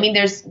well. I mean,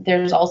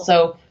 there's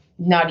also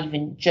not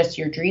even just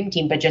your dream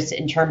team, but just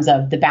in terms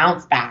of the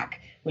bounce back,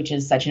 which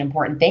is such an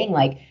important thing.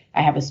 Like,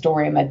 I have a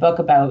story in my book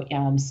about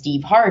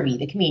Steve Harvey,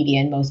 the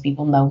comedian. Most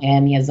people know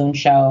him. He has his own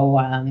show,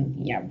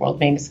 world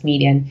famous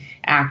comedian,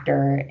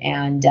 actor.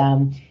 And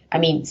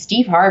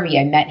Steve Harvey,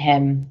 I met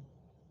him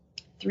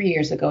 3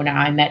 years ago now.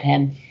 I met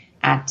him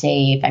at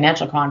a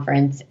financial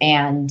conference,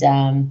 and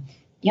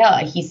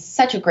he's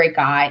such a great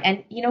guy.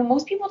 And,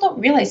 most people don't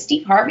realize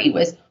Steve Harvey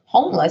was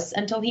homeless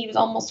until he was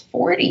almost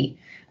 40.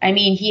 I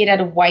mean, he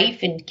had a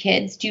wife and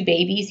kids, 2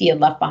 babies he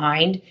had left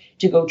behind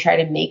to go try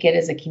to make it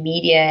as a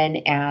comedian.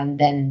 And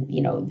then,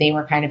 they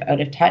were kind of out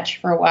of touch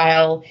for a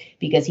while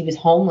because he was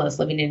homeless,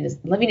 living in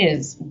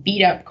his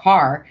beat up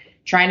car,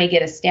 trying to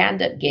get a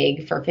stand-up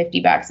gig for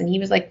 $50. And he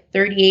was like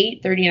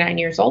 38, 39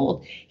 years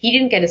old. He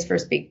didn't get his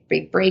first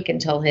big break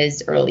until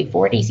his early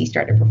 40s. He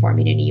started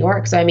performing in New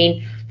York. So, I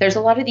mean, there's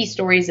a lot of these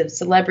stories of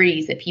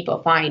celebrities that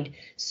people find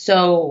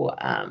so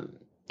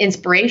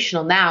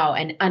inspirational now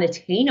and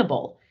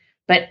unattainable.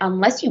 But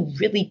unless you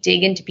really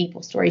dig into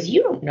people's stories,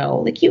 you don't know.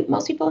 Like,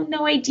 most people have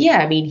no idea.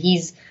 I mean,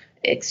 he's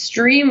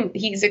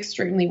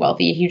extremely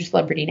wealthy, a huge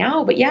celebrity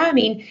now. But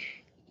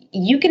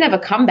you can have a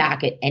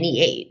comeback at any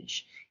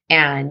age,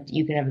 and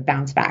you can have a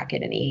bounce back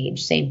at any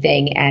age, same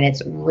thing. And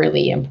it's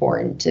really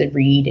important to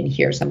read and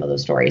hear some of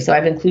those stories. So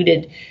I've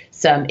included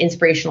some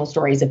inspirational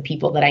stories of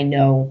people that I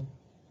know,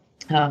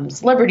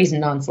 celebrities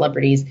and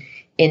non-celebrities,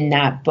 in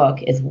that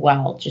book as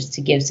well, just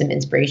to give some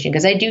inspiration.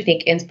 Because I do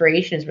think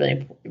inspiration is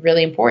really,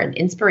 really important.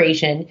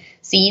 Inspiration,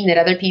 seeing that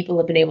other people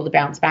have been able to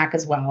bounce back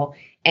as well,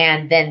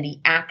 and then the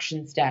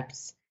action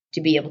steps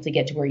to be able to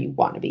get to where you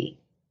want to be.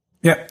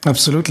 Yeah,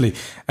 absolutely.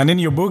 And in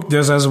your book,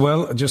 there's as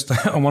well, just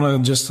I want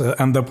to just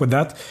end up with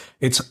that.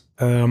 It's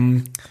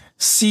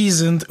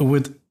seasoned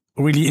with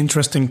really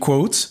interesting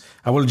quotes.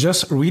 I will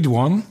just read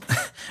one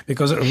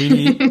because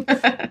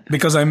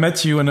because I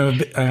met you and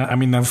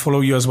I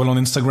follow you as well on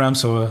Instagram.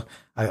 So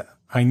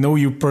I know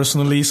you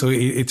personally, so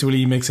it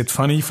really makes it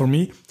funny for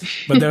me.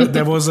 But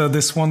there was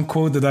this one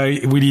quote that I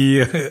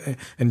really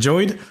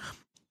enjoyed.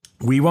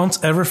 We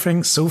want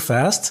everything so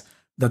fast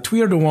that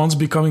we are the ones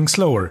becoming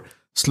slower.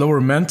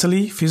 Slower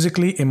mentally,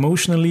 physically,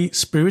 emotionally,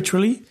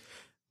 spiritually.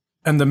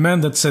 And the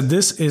man that said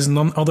this is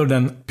none other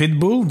than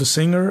Pitbull, the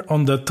singer,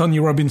 on the Tony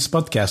Robbins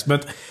podcast.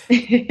 But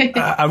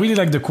I really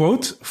like the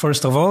quote,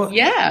 first of all.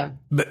 Yeah.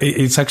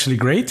 It's actually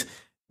great.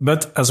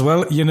 But as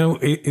well,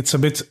 it's a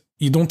bit,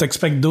 you don't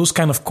expect those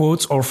kind of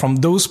quotes or from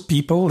those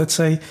people, let's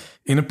say,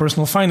 in a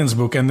personal finance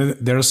book. And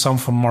there's some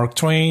from Mark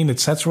Twain,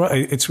 etc.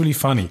 It's really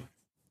funny.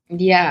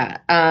 Yeah,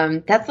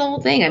 that's the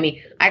whole thing. I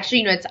mean,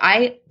 actually,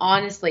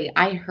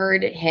 I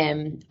heard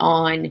him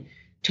on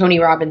Tony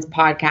Robbins'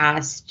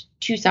 podcast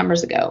 2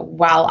 summers ago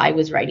while I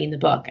was writing the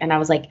book. And I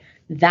was like,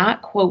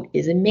 that quote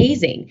is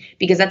amazing,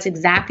 because that's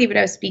exactly what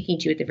I was speaking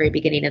to at the very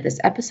beginning of this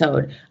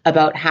episode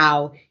about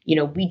how,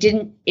 we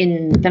didn't,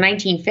 in the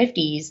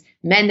 1950s,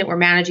 men that were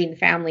managing the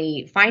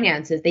family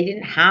finances, they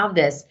didn't have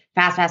this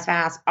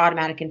fast,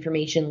 automatic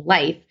information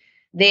life.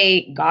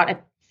 They got a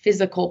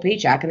physical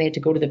paycheck and they had to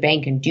go to the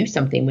bank and do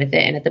something with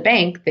it. And at the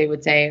bank, they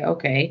would say,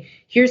 okay,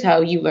 here's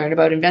how you learn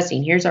about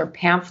investing. Here's our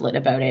pamphlet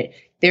about it.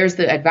 There's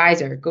the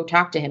advisor. Go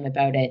talk to him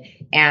about it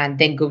and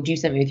then go do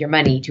something with your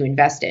money to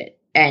invest it.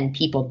 And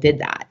people did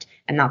that.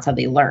 And that's how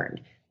they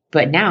learned.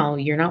 But now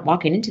you're not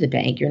walking into the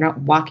bank. You're not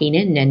walking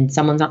in and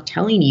someone's not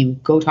telling you,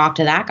 go talk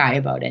to that guy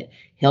about it.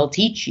 He'll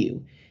teach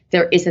you.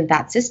 There isn't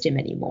that system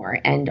anymore.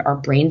 And our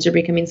brains are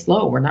becoming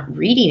slow. We're not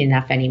reading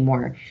enough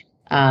anymore.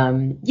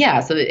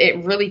 So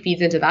it really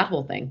feeds into that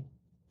whole thing.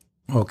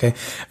 Okay,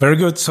 very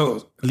good.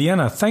 So,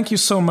 Leanna, thank you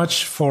so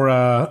much for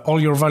all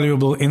your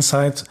valuable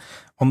insight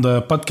on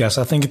the podcast.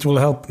 I think it will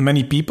help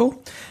many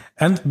people.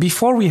 And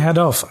before we head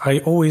off, I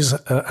always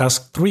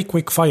ask 3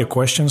 quick fire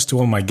questions to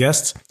all my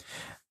guests.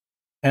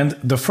 And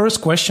the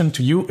first question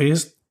to you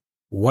is,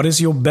 what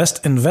is your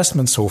best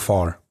investment so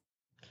far?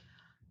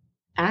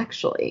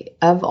 Actually,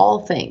 of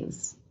all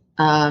things,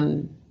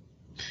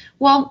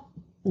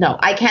 no,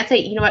 I can't say,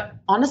 you know what,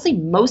 honestly,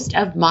 most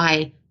of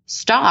my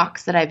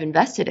stocks that I've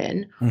invested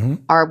in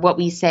are what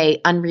we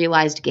say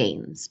unrealized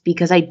gains,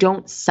 because I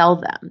don't sell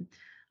them.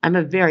 I'm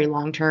a very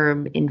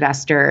long-term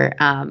investor.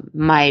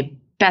 My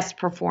best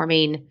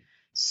performing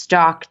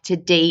stock to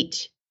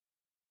date,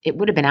 it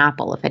would have been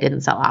Apple if I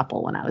didn't sell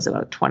Apple when I was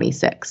about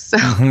 26.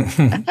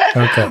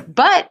 Okay.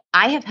 But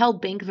I have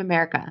held Bank of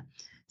America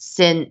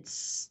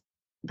since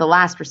the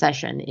last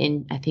recession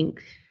in, I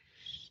think,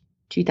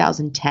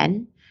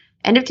 2010.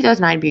 End of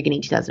 2009,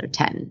 beginning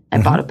 2010,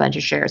 I bought a bunch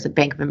of shares of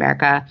Bank of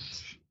America,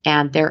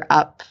 and they're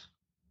up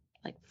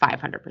like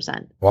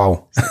 500%.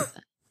 Wow.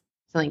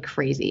 Something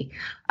crazy.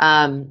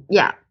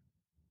 Yeah.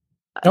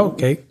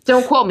 Okay.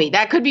 Don't quote me.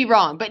 That could be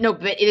wrong. But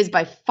it is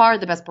by far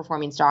the best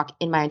performing stock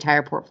in my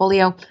entire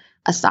portfolio.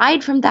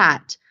 Aside from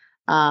that,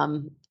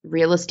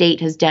 real estate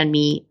has done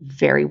me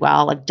very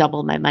well. I've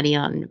doubled my money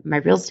on my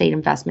real estate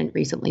investment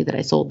recently that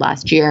I sold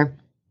last year.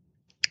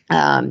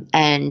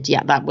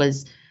 That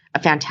was a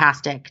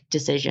fantastic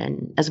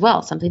decision as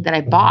well. Something that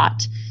I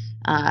bought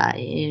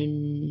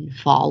in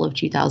fall of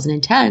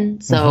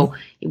 2010. So,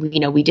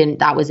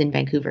 that was in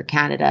Vancouver,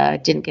 Canada.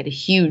 Didn't get a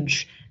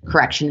huge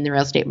correction in the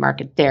real estate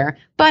market there,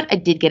 but I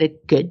did get a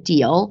good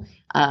deal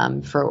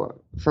for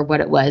what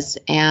it was.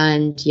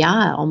 And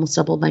almost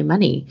doubled my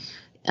money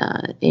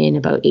in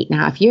about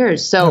 8.5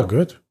 years. So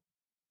good.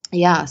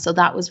 Yeah, so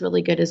that was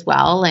really good as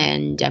well.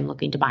 And I'm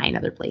looking to buy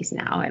another place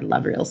now. I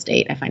love real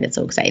estate. I find it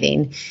so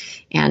exciting.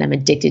 And I'm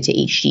addicted to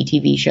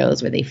HGTV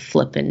shows where they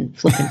flip and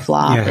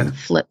flop and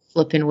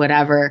flip and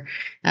whatever,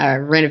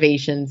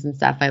 renovations and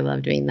stuff. I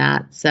love doing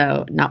that.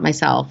 So not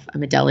myself.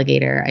 I'm a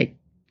delegator.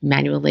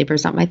 Manual labor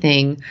is not my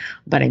thing,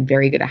 but I'm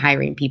very good at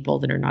hiring people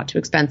that are not too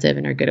expensive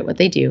and are good at what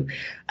they do.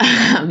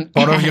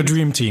 Part of your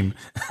dream team.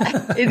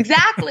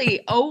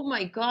 Exactly. Oh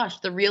my gosh.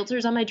 The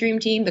realtors on my dream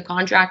team, the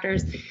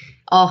contractors.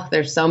 Oh,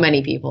 there's so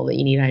many people that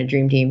you need on a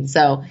dream team.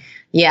 So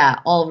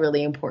all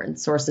really important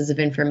sources of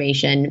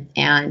information.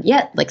 And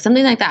like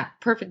something like that.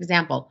 Perfect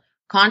example.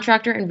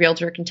 Contractor and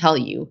realtor can tell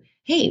you,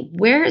 hey,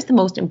 where is the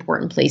most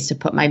important place to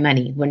put my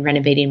money when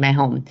renovating my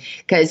home?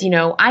 Because,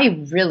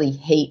 I really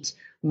hate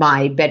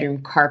my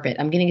bedroom carpet.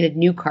 I'm going to get a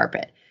new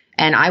carpet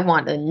and I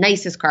want the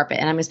nicest carpet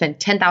and I'm going to spend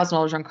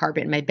 $10,000 on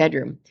carpet in my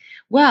bedroom.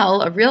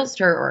 Well, a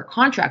realtor or a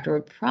contractor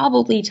would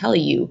probably tell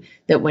you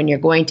that when you're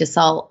going to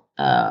sell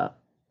a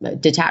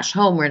detached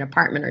home or an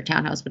apartment or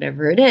townhouse,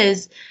 whatever it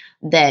is,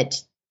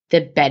 that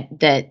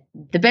the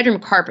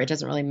bedroom carpet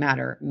doesn't really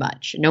matter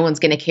much. No one's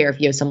going to care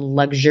if you have some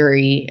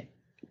luxury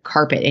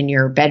carpet in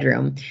your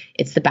bedroom.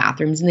 It's the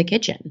bathrooms and the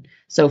kitchen.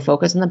 So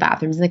focus on the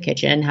bathrooms and the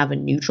kitchen, have a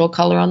neutral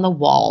color on the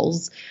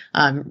walls.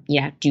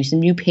 Do some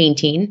new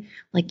painting,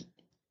 like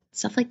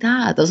stuff like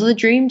that. Those are the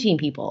dream team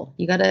people.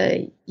 You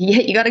gotta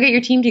get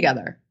your team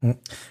together.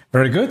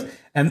 Very good.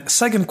 And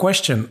second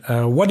question,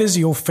 what is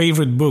your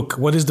favorite book?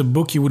 What is the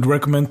book you would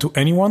recommend to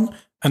anyone?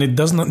 And it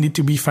does not need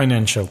to be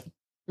financial.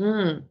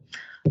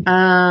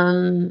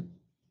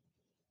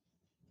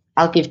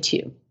 I'll give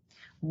two.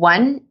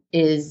 One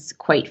is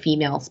quite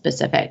female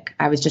specific.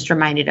 I was just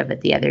reminded of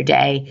it the other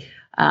day.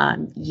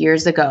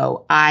 Years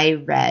ago, I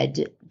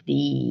read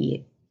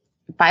the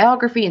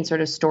biography and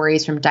sort of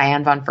stories from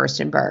Diane von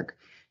Furstenberg.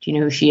 Do you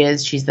know who she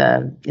is? She's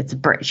a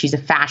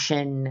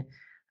fashion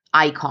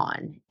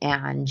icon,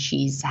 and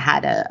she's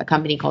had a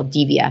company called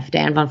DVF,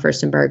 Diane von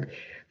Furstenberg,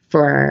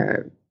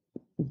 for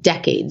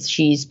decades.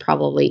 She's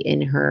probably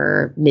in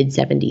her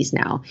mid-70s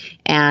now,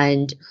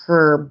 and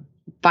her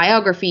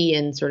biography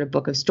and sort of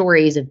book of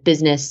stories of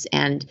business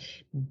and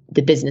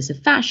the business of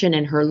fashion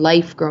and her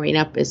life growing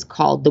up is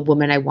called The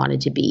Woman I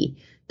Wanted to Be.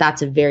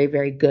 That's a very,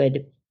 very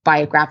good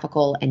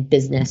biographical and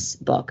business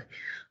book.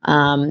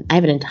 I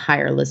have an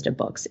entire list of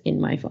books in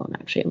my phone,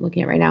 actually. I'm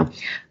looking at it right now.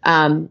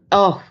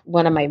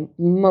 One of my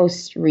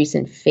most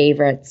recent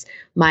favorites,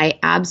 my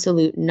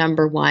absolute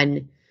number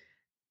one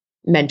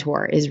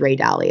mentor is Ray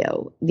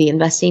Dalio, the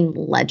investing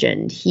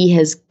legend. He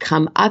has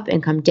come up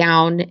and come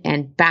down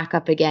and back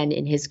up again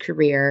in his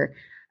career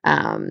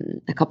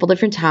a couple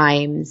different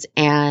times.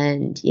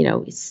 And,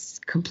 he's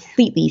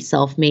completely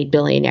self-made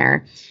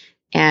billionaire.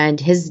 And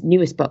his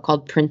newest book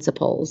called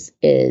Principles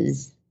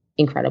is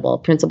incredible.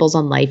 Principles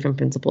on life and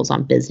principles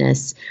on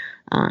business,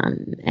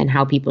 and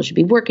how people should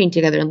be working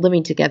together and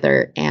living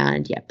together.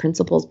 And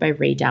Principles by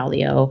Ray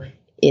Dalio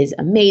is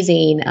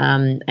amazing.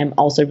 I'm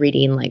also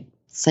reading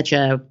such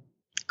a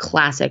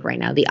classic right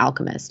now, The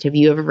Alchemist. Have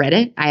you ever read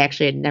it? I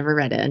actually had never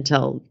read it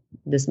until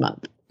this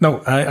month.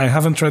 No, I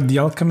haven't read The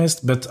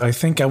Alchemist, but I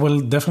think I will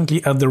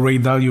definitely add the Ray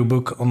Dalio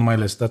book on my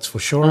list. That's for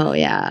sure. Oh,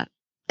 yeah.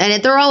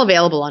 And they're all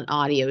available on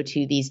audio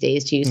too these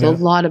days too. So a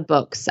lot of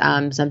books.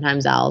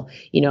 Sometimes I'll,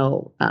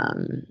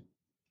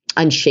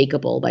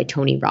 Unshakable by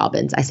Tony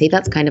Robbins. I say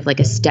that's kind of like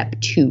a step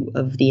 2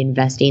 of the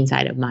investing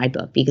side of my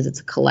book, because it's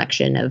a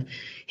collection of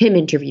him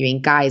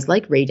interviewing guys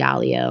like Ray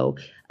Dalio,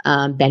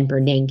 Ben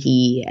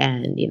Bernanke,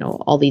 and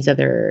all these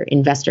other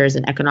investors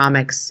and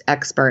economics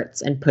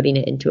experts, and putting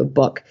it into a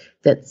book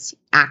that's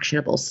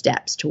actionable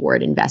steps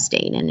toward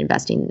investing and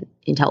investing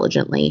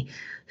intelligently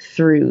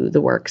through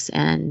the works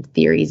and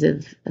theories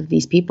of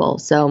these people.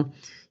 So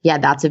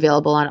that's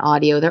available on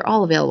audio. They're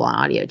all available on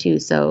audio too.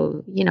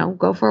 So,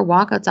 go for a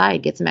walk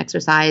outside, get some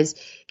exercise,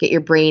 get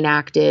your brain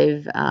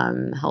active.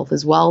 Health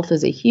is wealth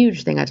is a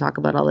huge thing I talk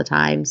about all the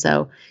time.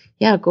 So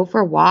go for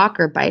a walk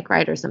or bike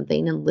ride or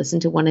something and listen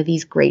to one of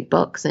these great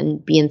books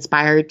and be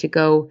inspired to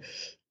go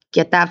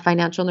get that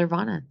financial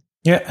nirvana.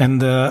 Yeah.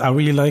 And I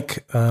really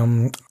like,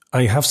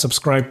 I have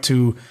subscribed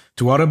to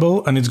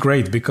Audible, and it's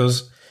great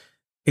because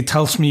it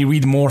helps me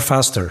read more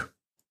faster.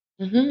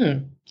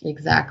 Mm-hmm.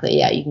 Exactly.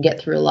 Yeah, you can get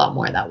through a lot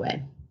more that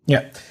way.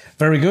 Yeah,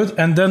 very good.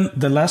 And then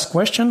the last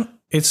question,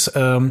 it's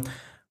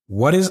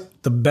what is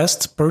the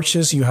best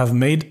purchase you have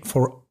made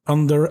for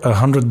under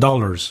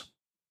 $100?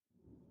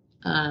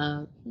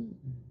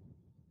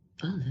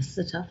 This is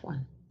a tough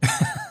one.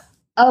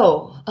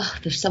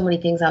 There's so many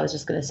things I was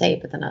just going to say,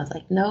 but then I was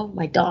like, no,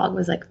 my dog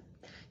was like,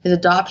 his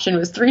adoption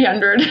was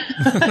 $300.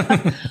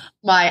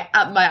 My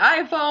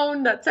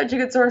iPhone, that's such a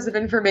good source of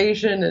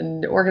information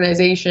and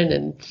organization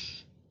and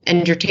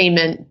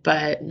entertainment,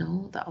 but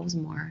no, that was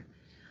more.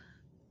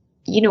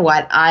 You know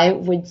what? I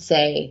would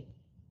say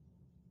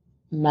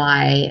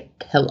my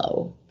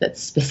pillow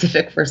that's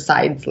specific for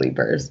side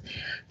sleepers,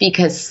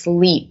 because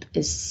sleep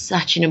is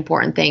such an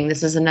important thing.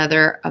 This is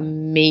another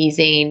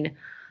amazing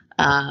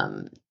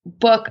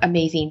book,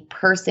 amazing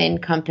person,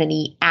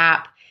 company,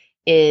 app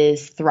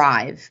is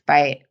Thrive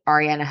by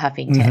Arianna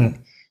Huffington.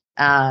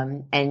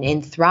 Mm-hmm. And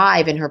in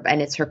Thrive,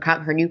 it's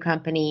her new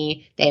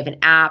company. They have an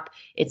app.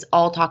 It's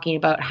all talking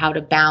about how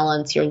to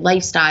balance your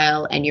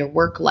lifestyle and your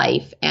work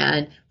life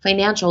and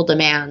financial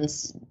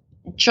demands,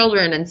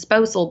 children and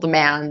spousal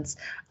demands.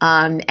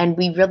 And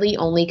we really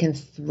only can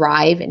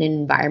thrive in an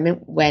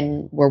environment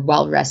when we're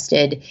well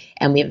rested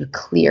and we have a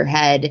clear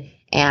head.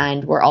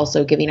 And we're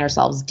also giving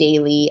ourselves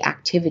daily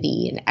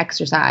activity and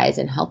exercise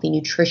and healthy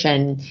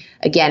nutrition.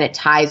 Again, it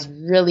ties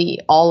really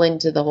all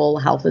into the whole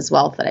health is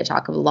wealth that I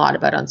talk a lot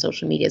about on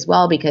social media as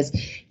well, because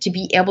to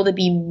be able to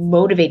be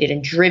motivated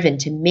and driven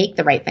to make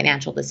the right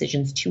financial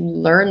decisions, to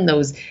learn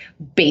those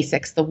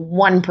basics, the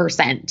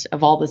 1%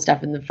 of all the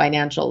stuff in the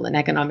financial and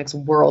economics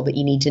world that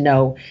you need to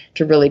know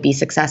to really be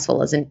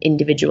successful as an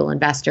individual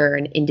investor,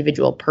 an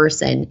individual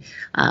person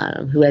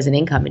who has an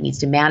income and needs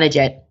to manage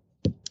it.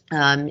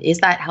 Is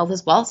that health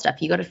is wealth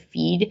stuff. You got to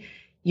feed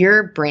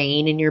your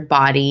brain and your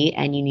body,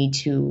 and you need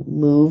to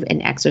move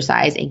and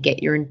exercise and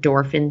get your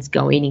endorphins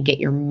going and get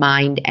your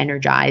mind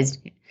energized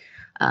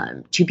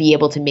to be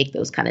able to make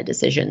those kind of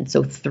decisions.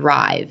 So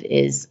Thrive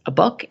is a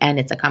book and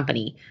it's a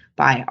company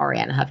by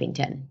Arianna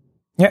Huffington.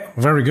 Yeah,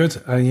 very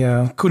good.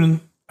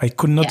 I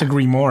could not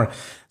agree more.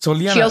 So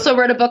Leanna, she also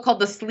wrote a book called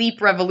The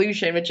Sleep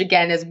Revolution, which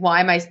again is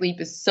why my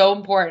sleep is so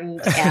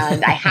important.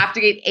 And I have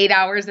to get 8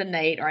 hours a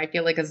night or I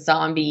feel like a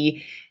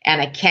zombie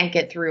and I can't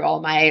get through all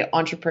my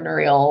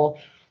entrepreneurial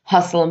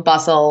hustle and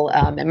bustle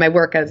and my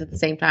workouts at the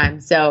same time.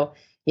 So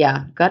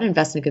yeah, got to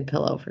invest in a good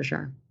pillow for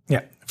sure.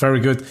 Yeah, very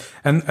good.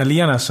 And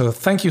Leanna, so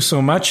thank you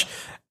so much.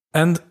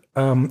 And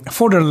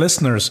for the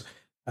listeners,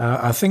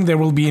 I think they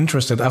will be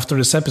interested after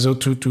this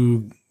episode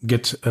to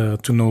get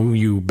to know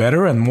you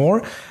better and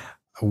more.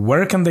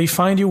 Where can they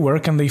find you? Where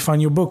can they find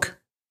your book?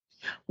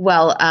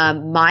 Well,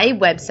 my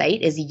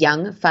website is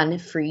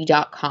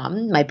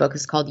youngfunfree.com. My book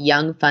is called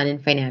Young, Fun,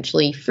 and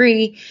Financially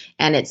Free,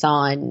 and it's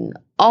on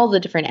all the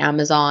different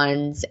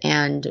Amazons,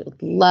 and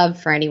would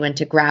love for anyone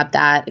to grab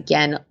that.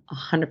 Again,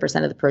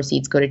 100% of the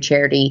proceeds go to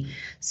charity,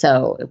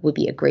 so it would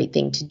be a great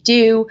thing to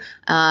do.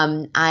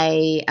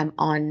 I am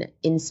on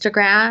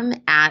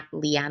Instagram at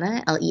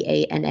Leanna,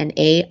 Leanna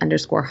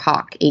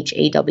 _Hawk,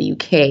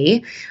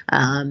 HAWK,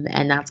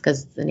 and that's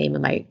because the name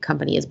of my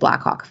company is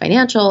Black Hawk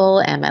Financial,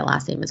 and my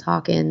last name is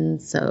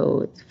Hawkins.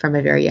 So from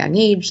a very young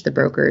age, the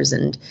brokers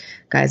and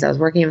guys I was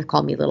working with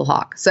called me Little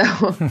Hawk. So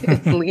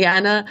it's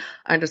Leanna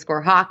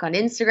 _Hawk on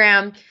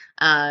Instagram,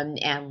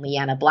 and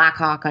Leanna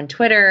Blackhawk on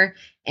Twitter.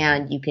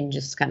 And you can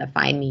just kind of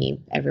find me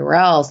everywhere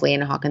else.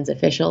 Leanna Hawkins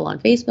Official on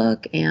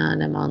Facebook,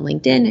 and I'm on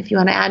LinkedIn if you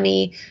want to add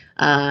me.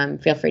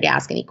 Feel free to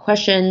ask any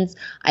questions.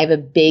 I have a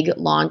big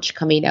launch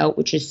coming out,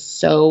 which is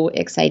so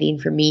exciting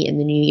for me in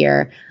the new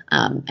year.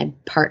 I'm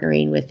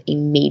partnering with a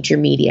major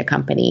media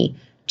company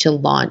to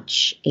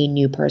launch a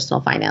new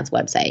personal finance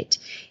website.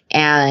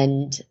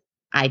 And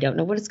I don't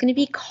know what it's going to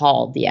be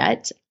called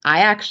yet. I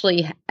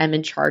actually am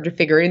in charge of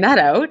figuring that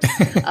out.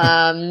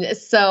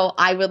 So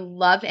I would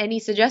love any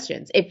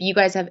suggestions. If you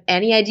guys have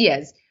any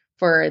ideas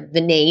for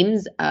the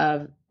names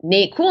of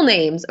cool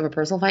names of a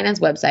personal finance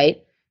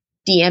website,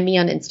 DM me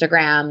on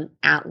Instagram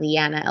at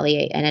Leanna,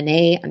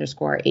 Leanna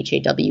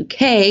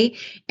 _HAWK.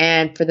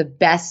 And for the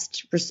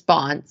best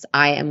response,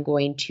 I am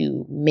going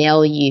to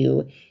mail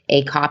you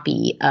a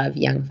copy of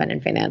Young, Fun,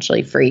 and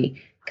Financially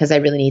Free, because I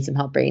really need some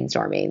help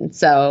brainstorming.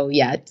 So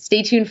yeah,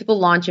 stay tuned for the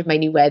launch of my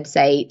new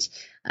website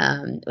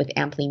with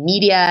Ampli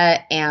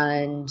Media.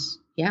 And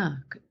yeah,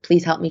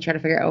 please help me try to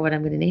figure out what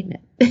I'm going to name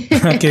it.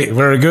 Okay,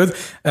 very good.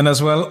 And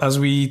as well as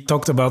we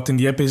talked about in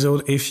the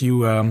episode, if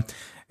you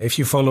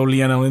follow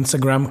Leanna on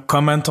Instagram,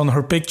 comment on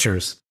her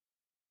pictures.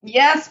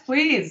 Yes,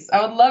 please.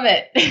 I would love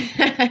it.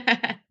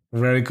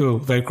 Very cool.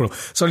 Very cool.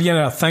 So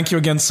Leanna, thank you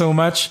again so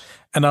much.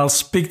 And I'll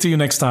speak to you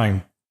next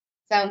time.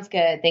 Sounds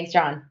good. Thanks,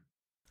 John.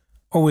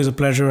 Always a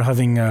pleasure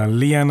having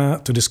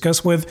Leanna to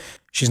discuss with.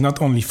 She's not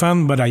only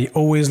fun, but I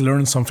always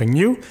learn something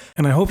new,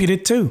 and I hope you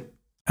did too.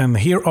 And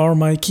here are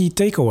my key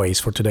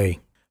takeaways for today.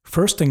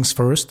 First things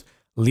first,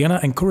 Leanna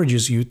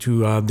encourages you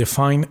to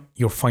define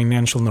your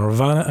financial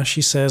nirvana, as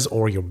she says,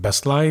 or your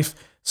best life.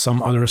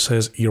 Some others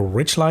says your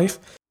rich life.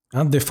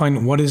 And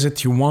define what is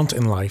it you want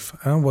in life.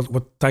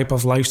 What type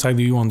of lifestyle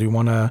do you want? Do you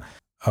want a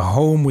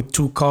home with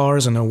 2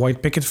 cars and a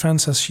white picket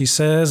fence, as she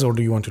says, or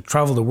do you want to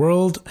travel the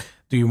world?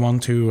 Do you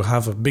want to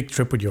have a big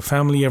trip with your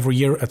family every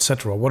year,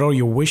 etc.? What are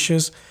your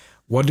wishes?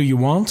 What do you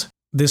want?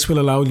 This will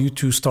allow you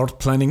to start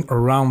planning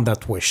around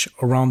that wish,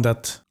 around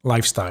that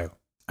lifestyle.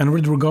 And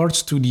with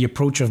regards to the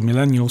approach of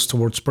millennials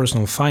towards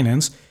personal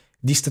finance,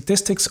 the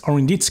statistics are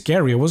indeed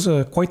scary. I was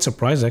quite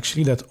surprised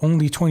actually that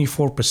only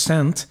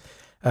 24%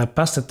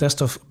 passed the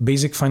test of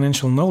basic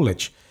financial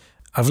knowledge.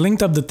 I've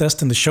linked up the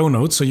test in the show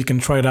notes so you can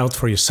try it out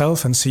for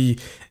yourself and see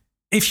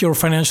if you're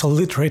financial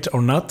literate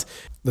or not.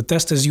 The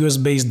test is US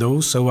based though,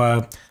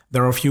 so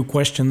there are a few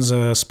questions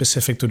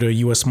specific to the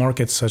US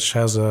market, such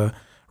as a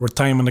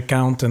retirement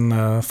account and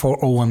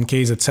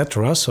 401ks,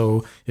 etc.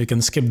 So you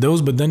can skip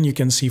those, but then you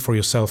can see for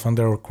yourself. And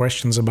there are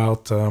questions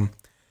about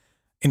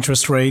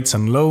interest rates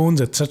and loans,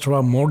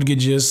 etc.,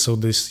 mortgages. So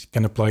this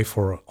can apply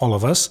for all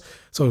of us.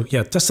 So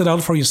yeah, test it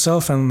out for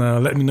yourself and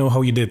let me know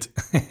how you did.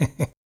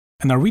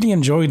 And I really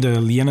enjoyed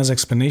Leanna's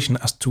explanation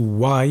as to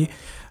why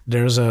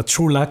there's a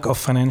true lack of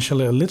financial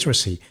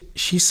literacy.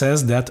 She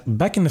says that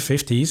back in the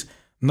 50s,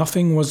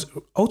 nothing was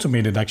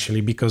automated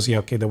actually because,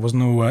 there was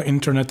no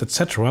internet,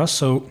 etc.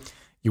 So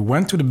you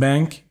went to the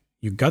bank,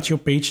 you got your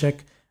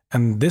paycheck,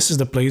 and this is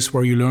the place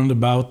where you learned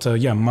about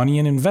money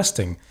and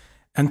investing.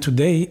 And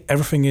today,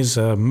 everything is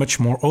much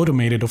more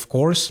automated, of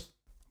course.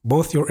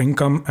 Both your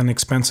income and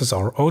expenses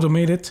are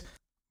automated,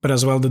 but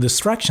as well the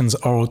distractions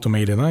are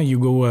automated. You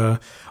go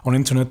on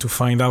internet to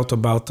find out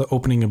about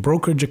opening a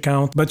brokerage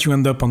account, but you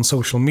end up on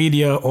social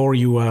media or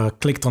you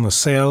clicked on a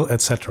sale,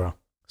 etc.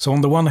 So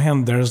on the one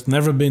hand, there's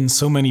never been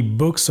so many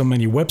books, so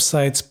many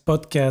websites,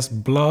 podcasts,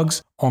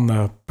 blogs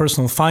on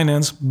personal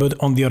finance, but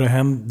on the other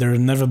hand, there have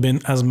never been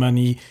as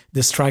many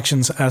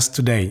distractions as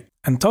today.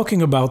 And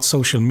talking about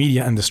social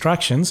media and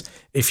distractions,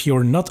 if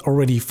you're not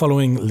already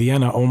following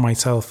Leanna or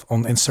myself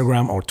on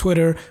Instagram or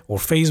Twitter or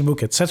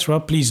Facebook,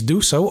 etc., please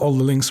do so. All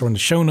the links are in the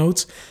show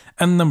notes.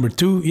 And number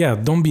 2,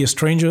 don't be a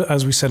stranger,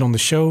 as we said on the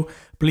show.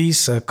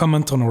 Please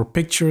comment on our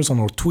pictures, on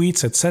our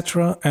tweets,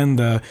 etc. And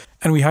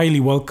we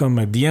highly welcome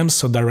DMs,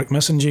 so direct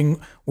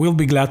messaging. We'll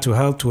be glad to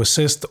help, to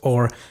assist,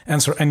 or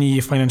answer any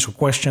financial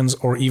questions,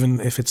 or even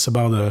if it's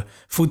about a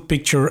food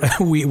picture,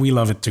 we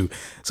love it too.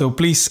 So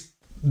please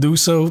do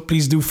so.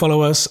 Please do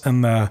follow us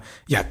and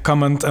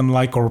comment and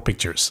like our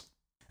pictures.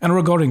 And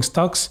regarding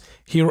stocks,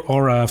 here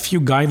are a few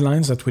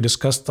guidelines that we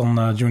discussed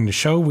on during the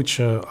show,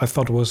 which I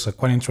thought was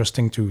quite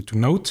interesting to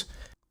note.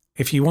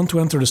 If you want to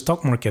enter the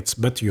stock markets,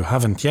 but you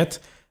haven't yet,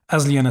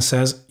 as Leanna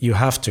says, you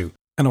have to.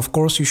 And of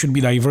course, you should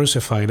be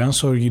diversified,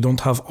 so you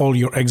don't have all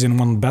your eggs in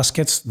one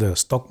basket, the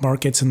stock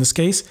markets in this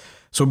case.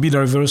 So be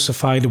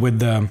diversified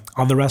with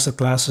other asset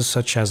classes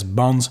such as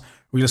bonds,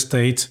 real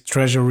estate,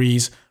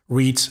 treasuries,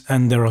 REITs,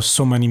 and there are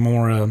so many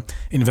more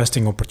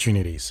investing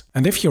opportunities.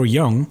 And if you're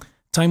young,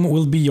 time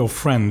will be your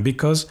friend,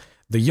 because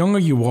the younger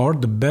you are,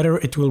 the better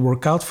it will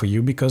work out for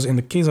you, because in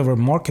the case of a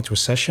market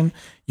recession,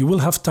 you will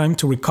have time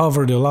to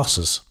recover the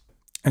losses.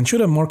 And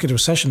should a market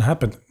recession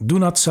happen, do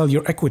not sell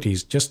your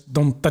equities, just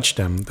don't touch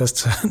them.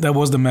 That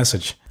was the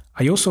message.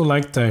 I also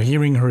liked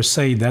hearing her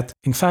say that,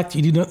 in fact,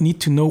 you do not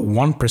need to know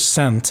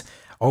 1%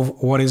 of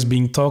what is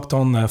being talked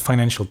on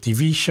financial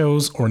TV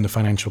shows or in the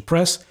financial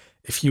press.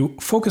 If you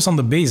focus on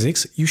the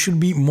basics, you should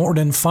be more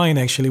than fine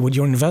actually with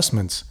your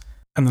investments.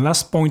 And the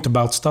last point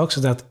about stocks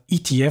is that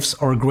ETFs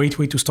are a great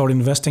way to start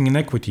investing in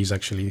equities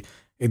actually.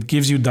 It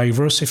gives you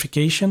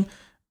diversification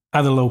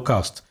at a low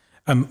cost.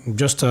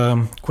 Just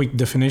a quick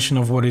definition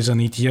of what is an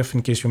ETF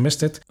in case you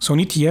missed it. So an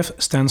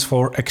ETF stands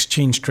for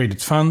Exchange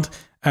Traded Fund,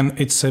 and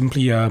it's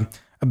simply a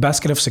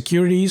basket of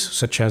securities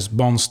such as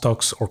bonds,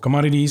 stocks, or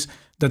commodities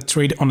that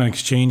trade on an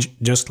exchange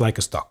just like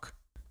a stock.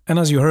 And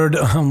as you heard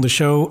on the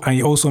show,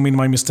 I also made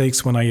my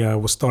mistakes when I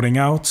was starting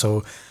out.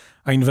 So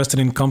I invested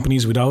in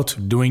companies without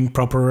doing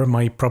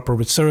my proper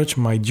research,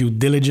 my due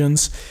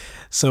diligence.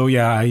 So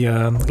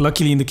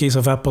luckily in the case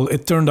of Apple,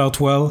 it turned out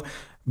well.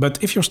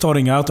 But if you're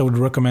starting out, I would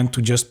recommend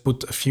to just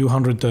put a few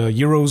hundred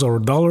euros or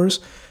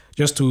dollars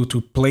just to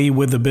play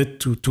with a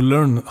bit, to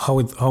learn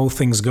how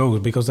things go,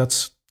 because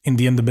that's in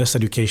the end the best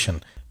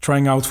education.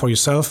 Trying out for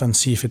yourself and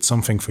see if it's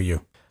something for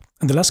you.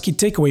 And the last key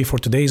takeaway for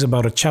today is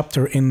about a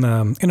chapter in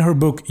her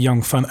book,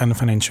 Young, Fun and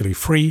Financially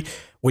Free,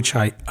 which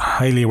I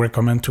highly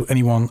recommend to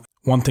anyone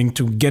wanting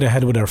to get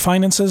ahead with their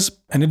finances.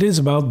 And it is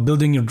about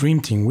building your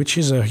dream team, which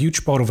is a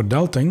huge part of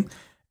adulting.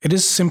 It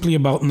is simply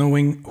about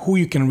knowing who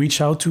you can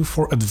reach out to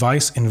for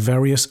advice in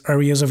various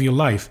areas of your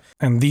life.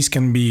 And these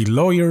can be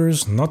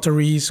lawyers,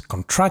 notaries,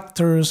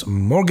 contractors,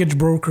 mortgage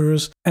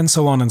brokers, and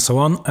so on and so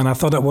on. And I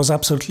thought that was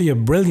absolutely a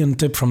brilliant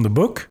tip from the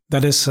book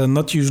that is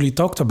not usually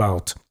talked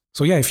about.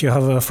 So if you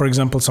have, for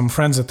example, some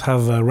friends that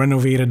have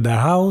renovated their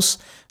house,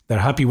 they're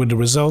happy with the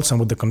results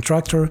and with the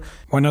contractor,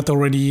 why not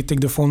already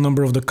take the phone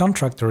number of the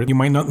contractor? You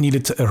might not need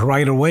it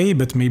right away,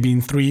 but maybe in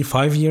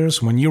 3-5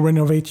 years when you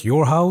renovate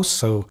your house.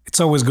 So it's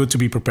always good to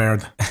be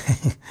prepared.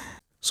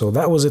 So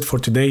that was it for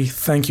today.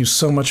 Thank you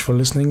so much for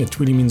listening. It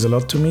really means a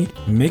lot to me.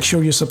 Make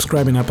sure you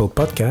subscribe in Apple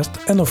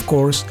Podcast. And of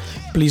course,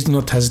 please do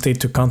not hesitate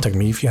to contact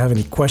me. If you have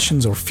any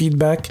questions or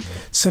feedback,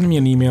 send me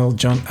an email,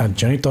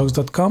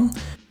 john@johnnytalks.com,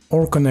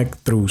 or connect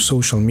through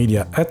social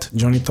media at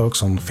Johnny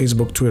Talks on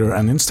Facebook, Twitter,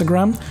 and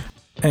Instagram.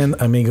 And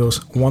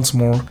amigos, once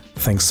more,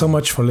 thanks so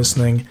much for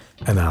listening,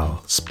 and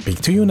I'll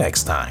speak to you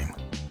next time.